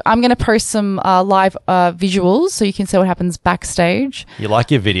Facebook. I'm going to post some live visuals so you can see what happens backstage. You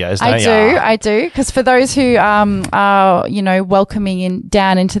like your videos, don't you? I do. Because for those who are, welcoming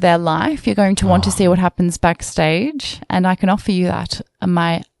Dan into their life, you're going to want to see what happens backstage. And I can offer you that,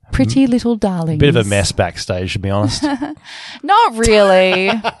 my pretty little darlings. Bit of a mess backstage, to be honest. Not really.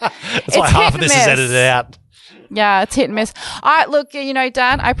 That's why half of this is edited out. Yeah, it's hit and miss. All right, look,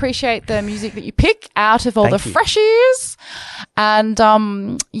 Dan, I appreciate the music that you pick out of all the freshies. And,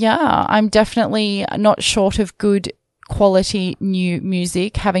 I'm definitely not short of good quality new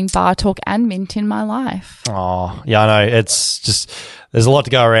music, having Bar Talk and Mint in my life. Oh, yeah, I know. It's just, there's a lot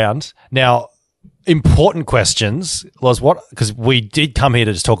to go around. Now, important questions, Loz, because we did come here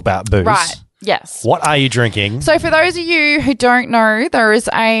to just talk about booze. Right. Yes. What are you drinking? So for those of you who don't know, there is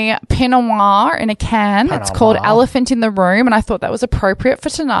a Pinot Noir in a can. It's called Elephant in the Room, and I thought that was appropriate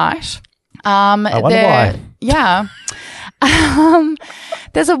for tonight. I wonder why. Yeah.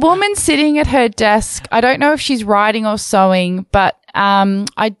 There's a woman sitting at her desk. I don't know if she's writing or sewing, but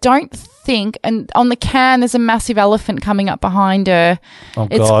I don't think, and on the can there's a massive elephant coming up behind her. Oh,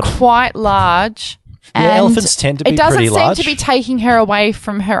 God. It's quite large. Yeah, and elephants tend to be pretty large. It doesn't seem to be taking her away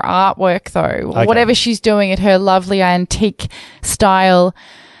from her artwork, though. Okay. Whatever she's doing at her lovely antique style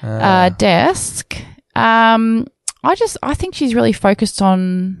desk. I think she's really focused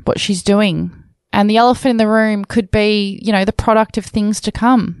on what she's doing. And the elephant in the room could be, the product of things to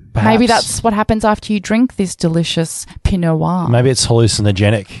come. Perhaps. Maybe that's what happens after you drink this delicious Pinot Noir. Maybe it's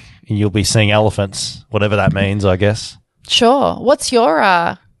hallucinogenic and you'll be seeing elephants, whatever that means, I guess. Sure. What's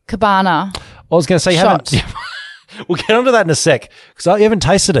your Cabana? I was going to say, we'll get onto that in a sec because you haven't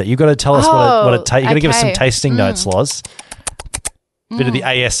tasted it. You've got to tell us what it tastes. You've got to give us some tasting notes, Loz. Bit of the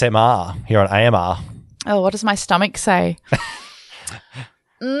ASMR here on AMR. Oh, what does my stomach say?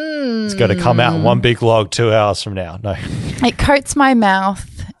 It's going to come out in one big log 2 hours from now. No. It coats my mouth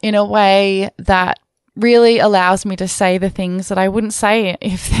in a way that really allows me to say the things that I wouldn't say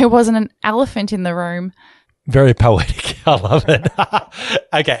if there wasn't an elephant in the room. Very poetic. I love it.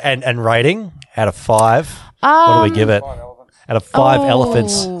 Okay, and rating out of 5. What do we give it? Out of 5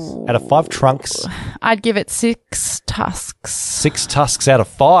 elephants, out of 5 trunks. I'd give it 6 tusks. 6 tusks out of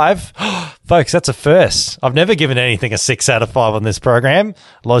 5. Folks, that's a first. I've never given anything a 6 out of 5 on this program.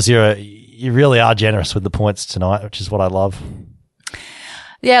 Loz, you really are generous with the points tonight, which is what I love.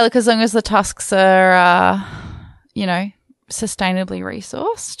 Yeah, look, as long as the tusks are, sustainably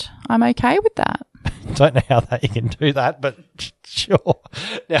resourced, I'm okay with that. Don't know how that you can do that, but sure.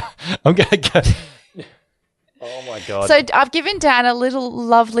 Now, I'm going to go. Oh, my God. So I've given Dan a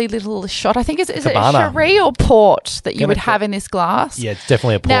lovely little shot. I think, is it Cabana. Sherry or port that you would have in this glass? Yeah, it's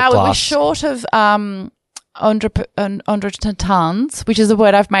definitely a port now, glass. Now, it was short of Ondratatan, which is a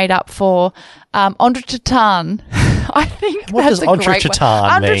word I've made up for Ondratatan. I think what that's does a great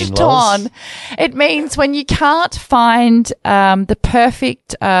Ondratatan mean, Loz? It means when you can't find the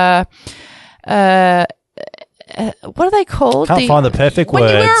perfect what are they called? Can't find the perfect when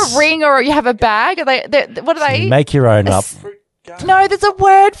words. When you wear a ring or you have a bag, are they what are they? Make your own up. No, there's a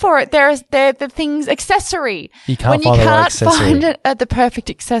word for it. They're the things accessory. You can't find the right accessory. When you can't find the perfect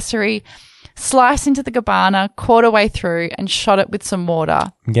accessory, slice into the Cabana, quarter way through, and shot it with some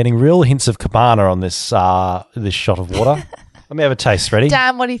water. I'm getting real hints of Cabana on this this shot of water. Let me have a taste. Ready?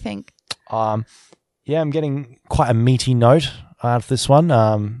 Dan, what do you think? I'm getting quite a meaty note out of this one.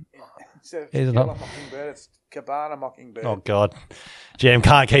 Instead of Mockingbird, it's Cabana Mockingbird. Oh, God. Jam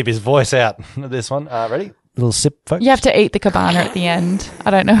can't keep his voice out of this one. Ready? Little sip, folks. You have to eat the Cabana at the end.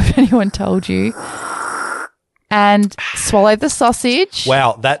 I don't know if anyone told you. and swallow the sausage.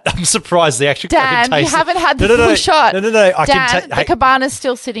 Wow, that I'm surprised the actual Dan, you haven't had the full shot. No. I Dan, can the cabana's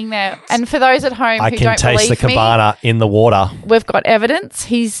still sitting there. And for those at home I who can don't taste the believe me, cabana in the water. we've got evidence.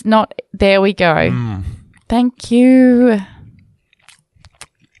 He's not. There we go. Thank you.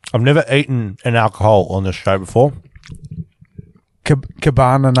 I've never eaten an alcohol on this show before.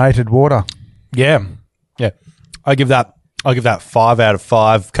 Cabana-nated water. Yeah. I give that 5 out of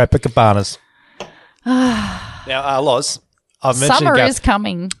 5 Copacabanas. Now, Loz, I've mentioned Summer is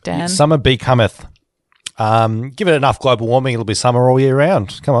coming, Dan. Summer be cometh. Give it enough global warming, it'll be summer all year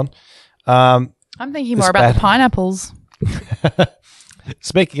round. Come on. I'm thinking more about the pineapples.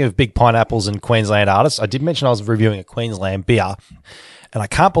 Speaking of big pineapples and Queensland artists, I did mention I was reviewing a Queensland beer, and I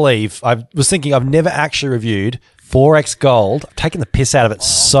can't believe I was thinking I've never actually reviewed 4X Gold. I've taken the piss out of it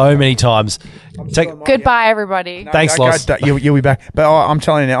so many times. Goodbye, everybody. Thanks, Loz. You'll be back. But I'm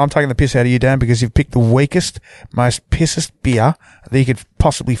telling you now, I'm taking the piss out of you, Dan, because you've picked the weakest, most pissest beer that you could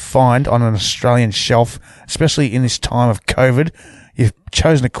possibly find on an Australian shelf, especially in this time of COVID. You've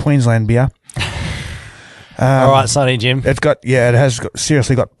chosen a Queensland beer. All right, Sonny Jim. It has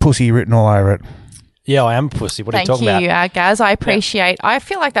seriously got pussy written all over it. Yeah, I am a pussy. What are you talking about? Thank you, Gaz. I appreciate. I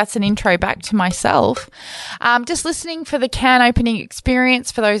feel like that's an intro back to myself. Just listening for the can opening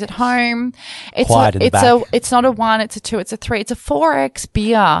experience for those at home. It's Quiet in the back. It's not a 1. It's a 2. It's a 3. It's a 4X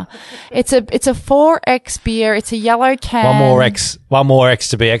beer. It's a 4X beer. It's a yellow can. One more X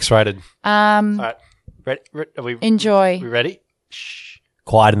to be X-rated. All right, ready? Enjoy. We ready? Shh.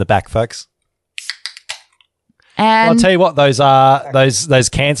 Quiet in the back, folks. And I'll tell you what, those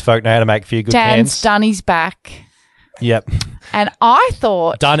cans folk know how to make a few good Dan's cans. done his back. Yep. And I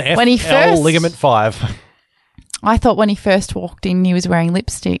thought Done when he first ligament 5. I thought when he first walked in he was wearing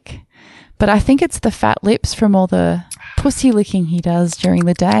lipstick. But I think it's the fat lips from all the pussy licking he does during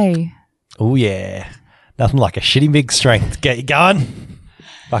the day. Oh yeah. Nothing like a shitty big strength to get you going.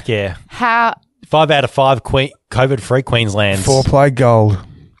 Fuck yeah. 5 out of 5 COVID-free Queensland. Foreplay Gold.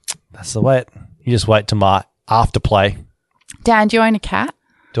 That's the way you just wait to my afterplay. Dan, do you own a cat?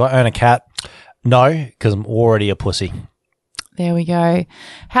 Do I own a cat? No, because I'm already a pussy. There we go.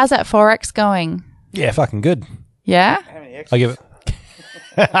 How's that 4X going? Yeah, fucking good. Yeah? I give it.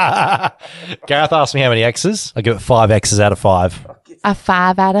 Gareth asked me how many X's. I give it 5 X's out of 5. A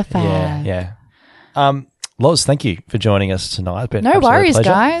 5 out of 5. Yeah. Loz, thank you for joining us tonight. It's been No an absolute worries, pleasure.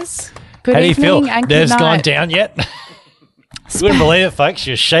 guys. Good How do you evening feel? and good Nerves night. gone down yet? You wouldn't believe it, folks.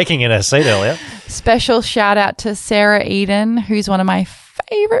 She was shaking in her seat earlier. Special shout out to Sarah Eden, who's one of my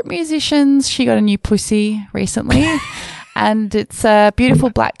favourite musicians. She got a new pussy recently. And it's a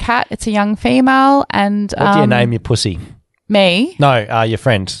beautiful black cat. It's a young female. And What do you name your pussy? Me? No, your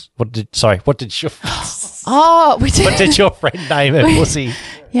friend. What did your Oh, we did. What did your friend name her pussy?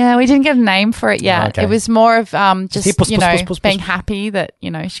 Yeah, we didn't get a name for it yet. Okay. It was more of just Here, puss, being happy that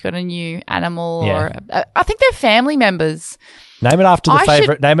she got a new animal, or I think they're family members. Name it after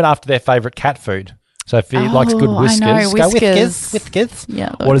Name it after their favorite cat food. So if he likes good I whiskers, know, go Whiskers. Whiskers.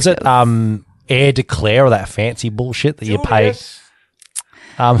 Yeah. What is it? Air Declare or that fancy bullshit that you pay.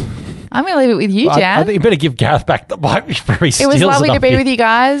 I'm going to leave it with you, Jan. I think you better give Gareth back the mic before he It steals was lovely it to off be you. with you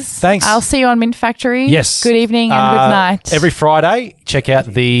guys. Thanks. I'll see you on Mint Factory. Yes. Good evening and good night. Every Friday, check out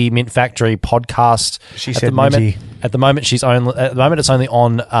the Mint Factory podcast. She at said the moment, Minty. At the moment, it's only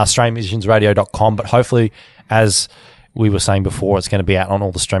on AustralianMusiciansRadio.com, but hopefully, as we were saying before, it's going to be out on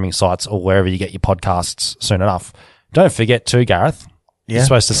all the streaming sites or wherever you get your podcasts soon enough. Don't forget too, Gareth. Yeah. You're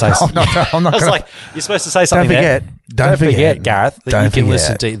supposed to say I'm not I was gonna- like, you're supposed to say something there. Don't forget, Gareth, that Don't you can forget.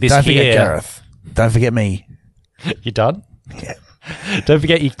 listen to this Don't here. forget, Gareth. Don't forget me. You done? Yeah. Don't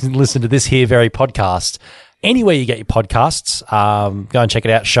forget you can listen to this here very podcast anywhere you get your podcasts. Go and check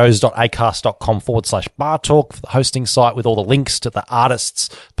it out, shows.acast.com/bar talk for the hosting site with all the links to the artists.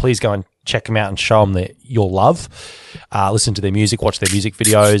 Please go and check them out and show them your love. Listen to their music, watch their music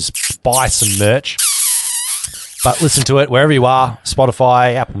videos, buy some merch. But listen to it wherever you are,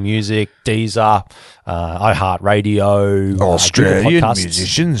 Spotify, Apple Music, Deezer, iHeartRadio,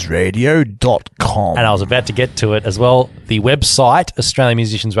 AustralianMusiciansRadio.com. And I was about to get to it as well. The website,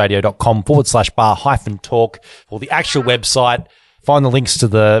 AustralianMusiciansRadio.com/bar-talk, or the actual website. Find the links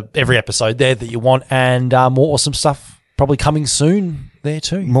to every episode there that you want, and more awesome stuff probably coming soon there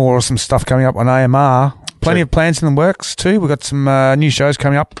too. More awesome stuff coming up on AMR. Plenty of plans in the works too. We've got some new shows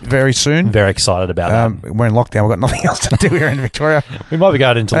coming up very soon. Very excited about that. We're in lockdown. We've got nothing else to do here in Victoria. We might be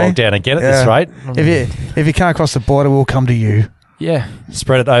going into lockdown again at this rate. If you can't cross the border, we'll come to you. Yeah,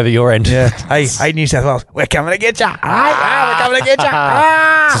 spread it over your end. Yeah. Hey, New South Wales, we're coming to get you. We're coming to get you.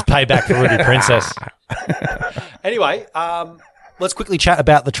 This is payback for Ruby Princess. Anyway, let's quickly chat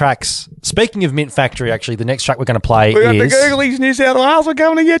about the tracks. Speaking of Mint Factory, actually, the next track we're going to play We got the is... Googlies, New South Wales, we're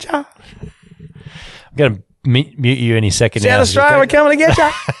coming to get you. I'm going to mute you any second now. South Australia, we're coming to get you.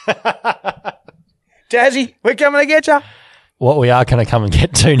 Jazzy, we're coming to get you. What we are going to come and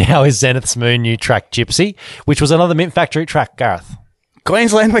get to now is Zenith's Moon new track, Gypsy, which was another Mint Factory track, Gareth.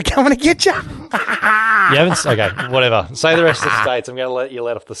 Queensland, we're coming to get you. You haven't... Okay, whatever. Say the rest of the states. I'm going to let you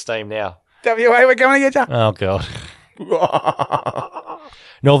let off the steam now. WA, we're coming to get you. Oh, God.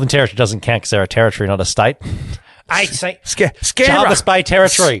 Northern Territory doesn't count because they're a territory, not a state. Hey, say Canberra. Jarvis Bay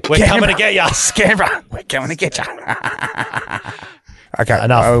Territory. We're coming to get you. Canberra, we're coming to get you. Okay,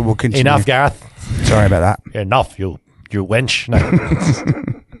 Enough. We'll continue. Enough, Gareth. Sorry about that. Enough, you wench. No.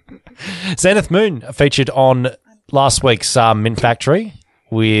 Zenith Moon featured on last week's Mint Factory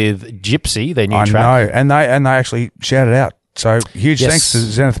with Gypsy, their new I track. know, and they actually shouted out. So huge thanks to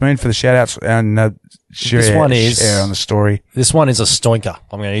Zenith Moon for the shout outs and share on the story. This one is a stoinker.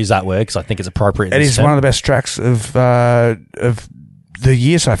 I'm going to use that word because I think it's appropriate. It is one of the best tracks of the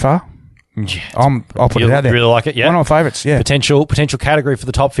year so far. Yeah, I'll put it out there. Really like it, yeah. One of my favourites, yeah. Potential category for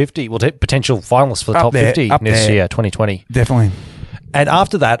the top 50. Well, potential finalists for the Up top there, 50 up this there. year, 2020. Definitely. And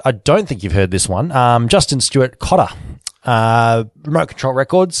after that, I don't think you've heard this one. Justin Stewart Cotter, Remote Control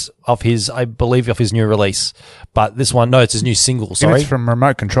Records of his new release. But this one, no, it's his new single. Sorry, If it's from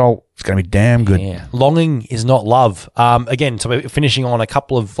Remote Control, it's going to be damn good. Yeah. Longing is Not Love. Again, so we're finishing on a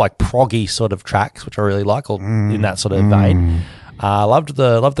couple of like proggy sort of tracks, which I really like, or in that sort of vein. Loved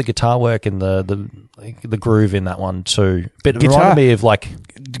the guitar work and the groove in that one too. But it reminded me of like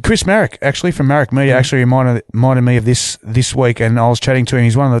Chris Marrick, actually from Marrick Media, actually reminded me of this week, and I was chatting to him.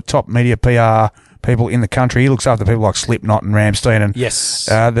 He's one of the top media PR people in the country. He looks after people like Slipknot and Rammstein and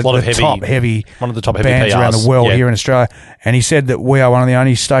a lot of heavy one of the top heavy bands PRs around the world yeah. here in Australia. And he said that we are one of the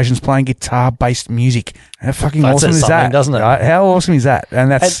only stations playing guitar-based music. How fucking awesome is that? Doesn't it? Right? How awesome is that? And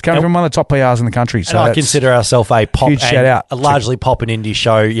that's coming from one of the top PRs in the country. So and I consider ourselves a pop huge shout out. A largely pop and indie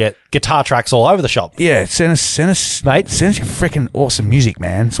show, yet guitar tracks all over the shop. Yeah, send us, mate. Send us your freaking awesome music,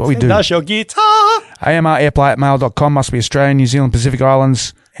 man. That's what we do. Send us your guitar. AMR airplay@mail.com. Must be Australian, New Zealand, Pacific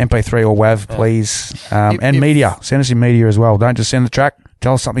Islands. MP3 or WAV, please. And media. Send us your media as well. Don't just send the track.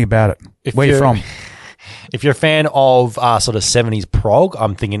 Tell us something about it. Where you're from. If you're a fan of sort of 70s prog,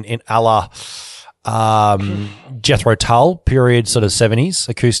 I'm thinking in a la Jethro Tull period, sort of 70s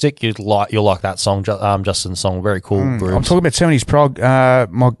acoustic. You'll like that song, Justin's song. Very cool. Grooves. I'm talking about 70s prog.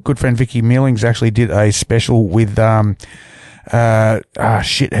 My good friend Vicky Mealings actually did a special with hang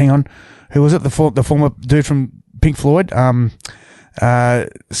on. Who was it? The former dude from Pink Floyd.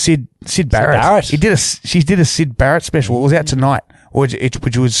 Sid Barrett. She did a Sid Barrett special. It was out tonight, which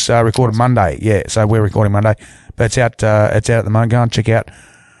was recorded Monday. Yeah, so we're recording Monday, but it's out at the moment. Go and check out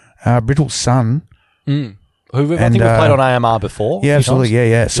Brittle Sun. Who I think we've played on AMR before. Yeah, absolutely.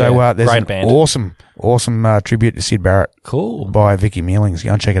 Yeah. So there's great an band. awesome tribute to Sid Barrett. Cool. By Vicky Mealings.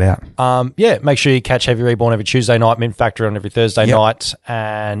 Go and check it out. Make sure you catch Heavy Reborn every Tuesday night, Mint Factory on every Thursday night,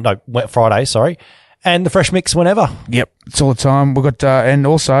 and Friday. Sorry. And the Fresh Mix whenever. Yep, it's all the time. We've got, and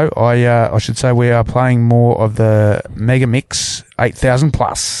also I should say we are playing more of the Mega Mix 8,000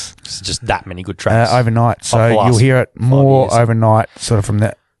 plus. It's just that many good tracks overnight. So you'll hear it more overnight, sort of from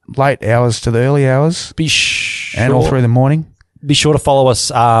the late hours to the early hours, and all through the morning. Be sure to follow us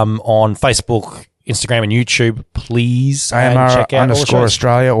on Facebook, Instagram, and YouTube, please. AMR and check out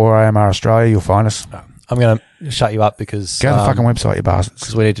 _Australia or AMR Australia. You'll find us. I'm going to shut you up because go to the fucking website, you bastards.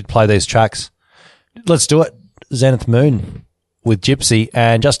 Because we need to play these tracks. Let's do it. Zenith Moon with Gypsy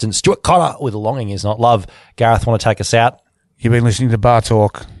and Justin Stewart Cotter with Longing Is Not Love. Gareth, want to take us out? You've been listening to Bar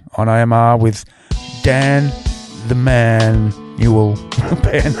Talk on AMR with Dan the Man Newell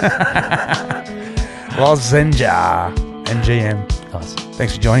Ben Lozenja and GM. Nice.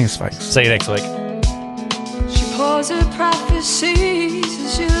 Thanks for joining us, folks. See you next week. She pours her prophecies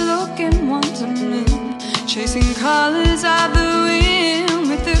as you look in wonderment, chasing colors of the wind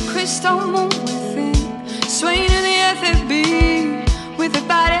with the crystal moon within, swaying in the earth it be with her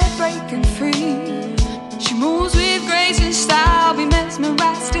body breaking free. She moves with grace and style, be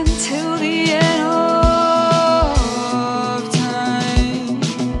mesmerized until the end of time.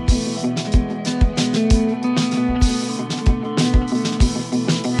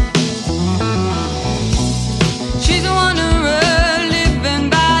 She's a wanderer living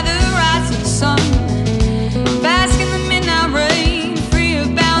by the rising sun, bask in the midnight rain, free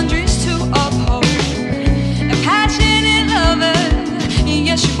of boundaries to uphold. A passionate lover,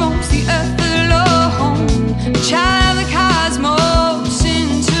 yes, she roams the earth alone.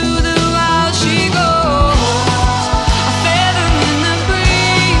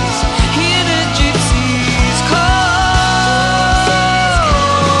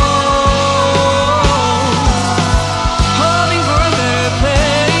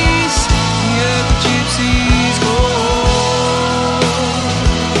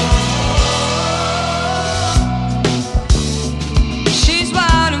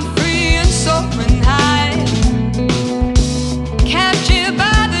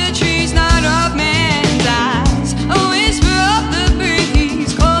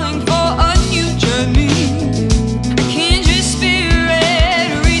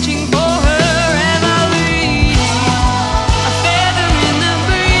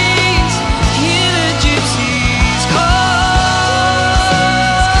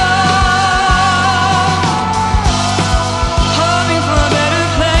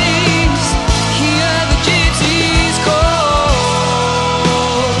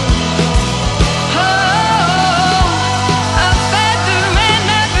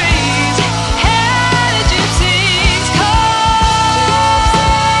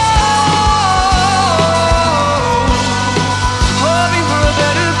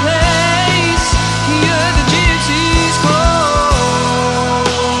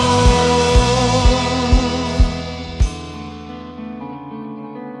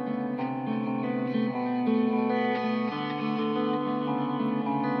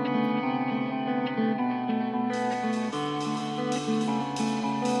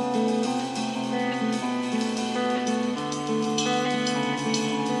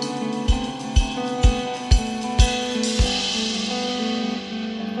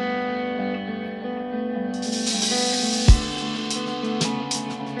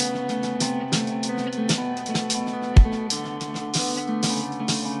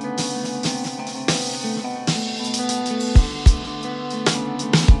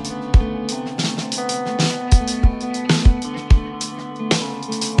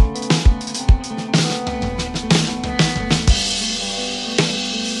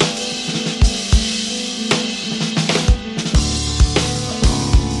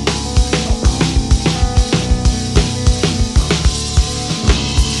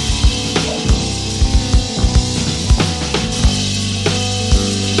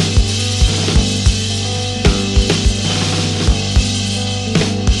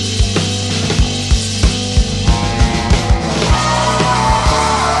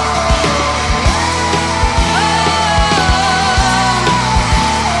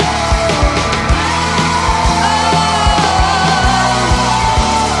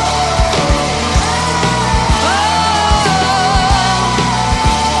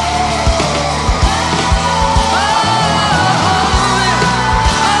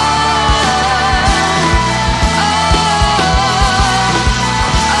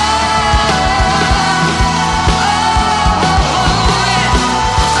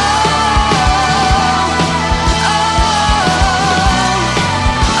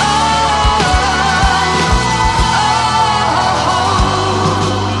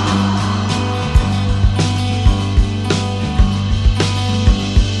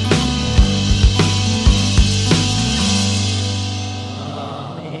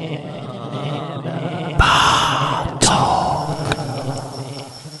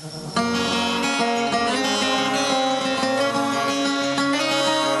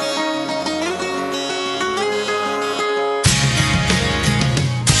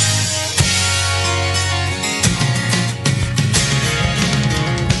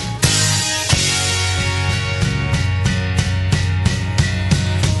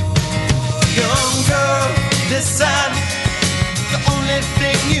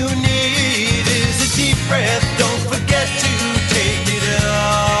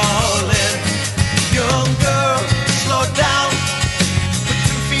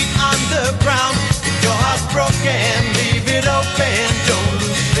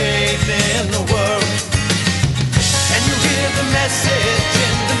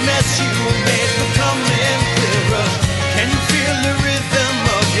 yes, you made becoming clearer. Can you feel the rhythm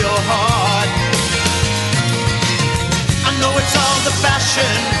of your heart? I know it's all the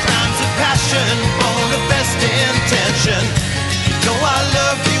fashion, crimes of passion, born of best intention. You know I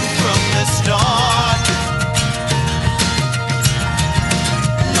love you from the start.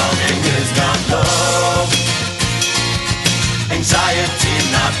 Longing is not love, anxiety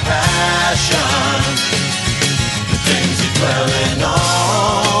not passion. The things you're dwelling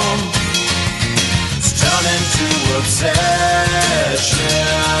on, it's turning to obsession.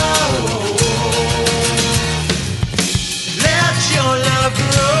 Let your love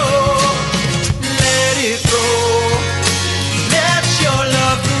grow, let it grow. Let your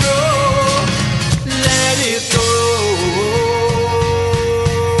love grow, let it grow.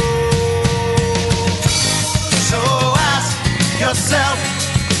 So ask yourself,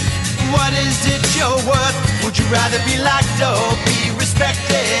 what is it you're worth? Would you rather be liked or be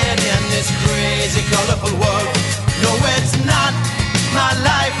respected in this crazy, colorful world? No, it's not my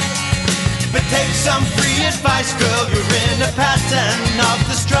life, but take some free advice, girl. You're in a pattern of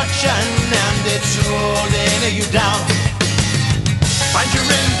destruction, and it's holding you down. Find your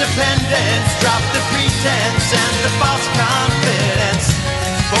independence, drop the pretense and the false confidence.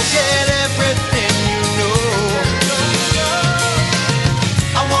 Forget everything you know.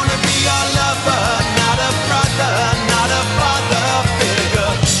 I wanna be your lover, not a brother, not a father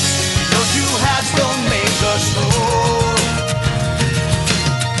figure. No two halves don't make us whole.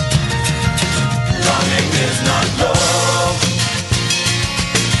 Longing is not love,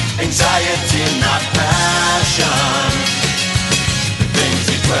 anxiety not passion. The things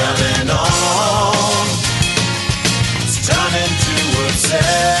you're dwelling on, it's turning to obsession.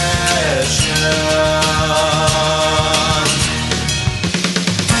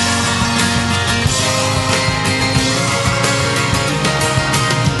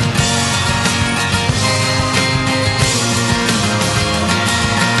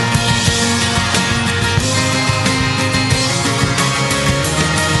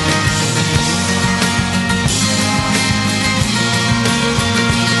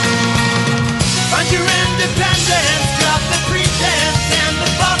 Find your independence, drop the pretense and the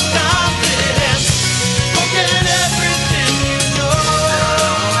false confidence. Forget everything you know.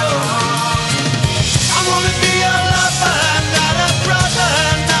 I wanna be a lover, not a brother,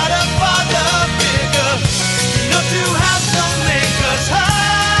 not a father figure. No two halves don't make us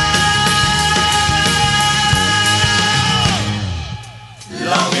whole.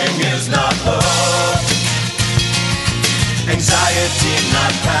 Longing is not love, anxiety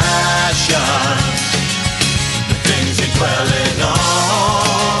not passion. The things you're dwelling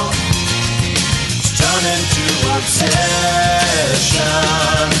on, it's turning to obsession.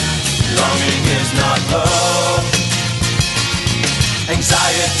 Longing is not love,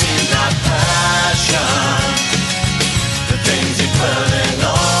 anxiety not passion. The things you're dwelling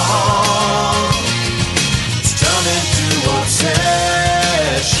on, it's turning to obsession.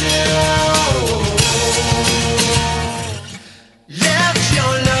 Let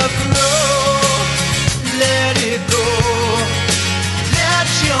your love grow, let it go. Let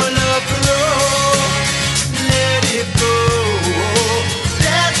your love grow, let it go.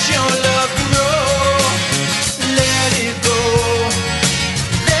 Let your love grow, let it go.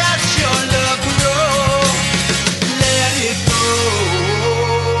 Let your love grow, let it go.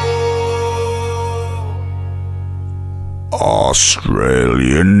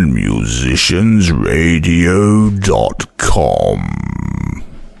 AustralianMusiciansRadio.com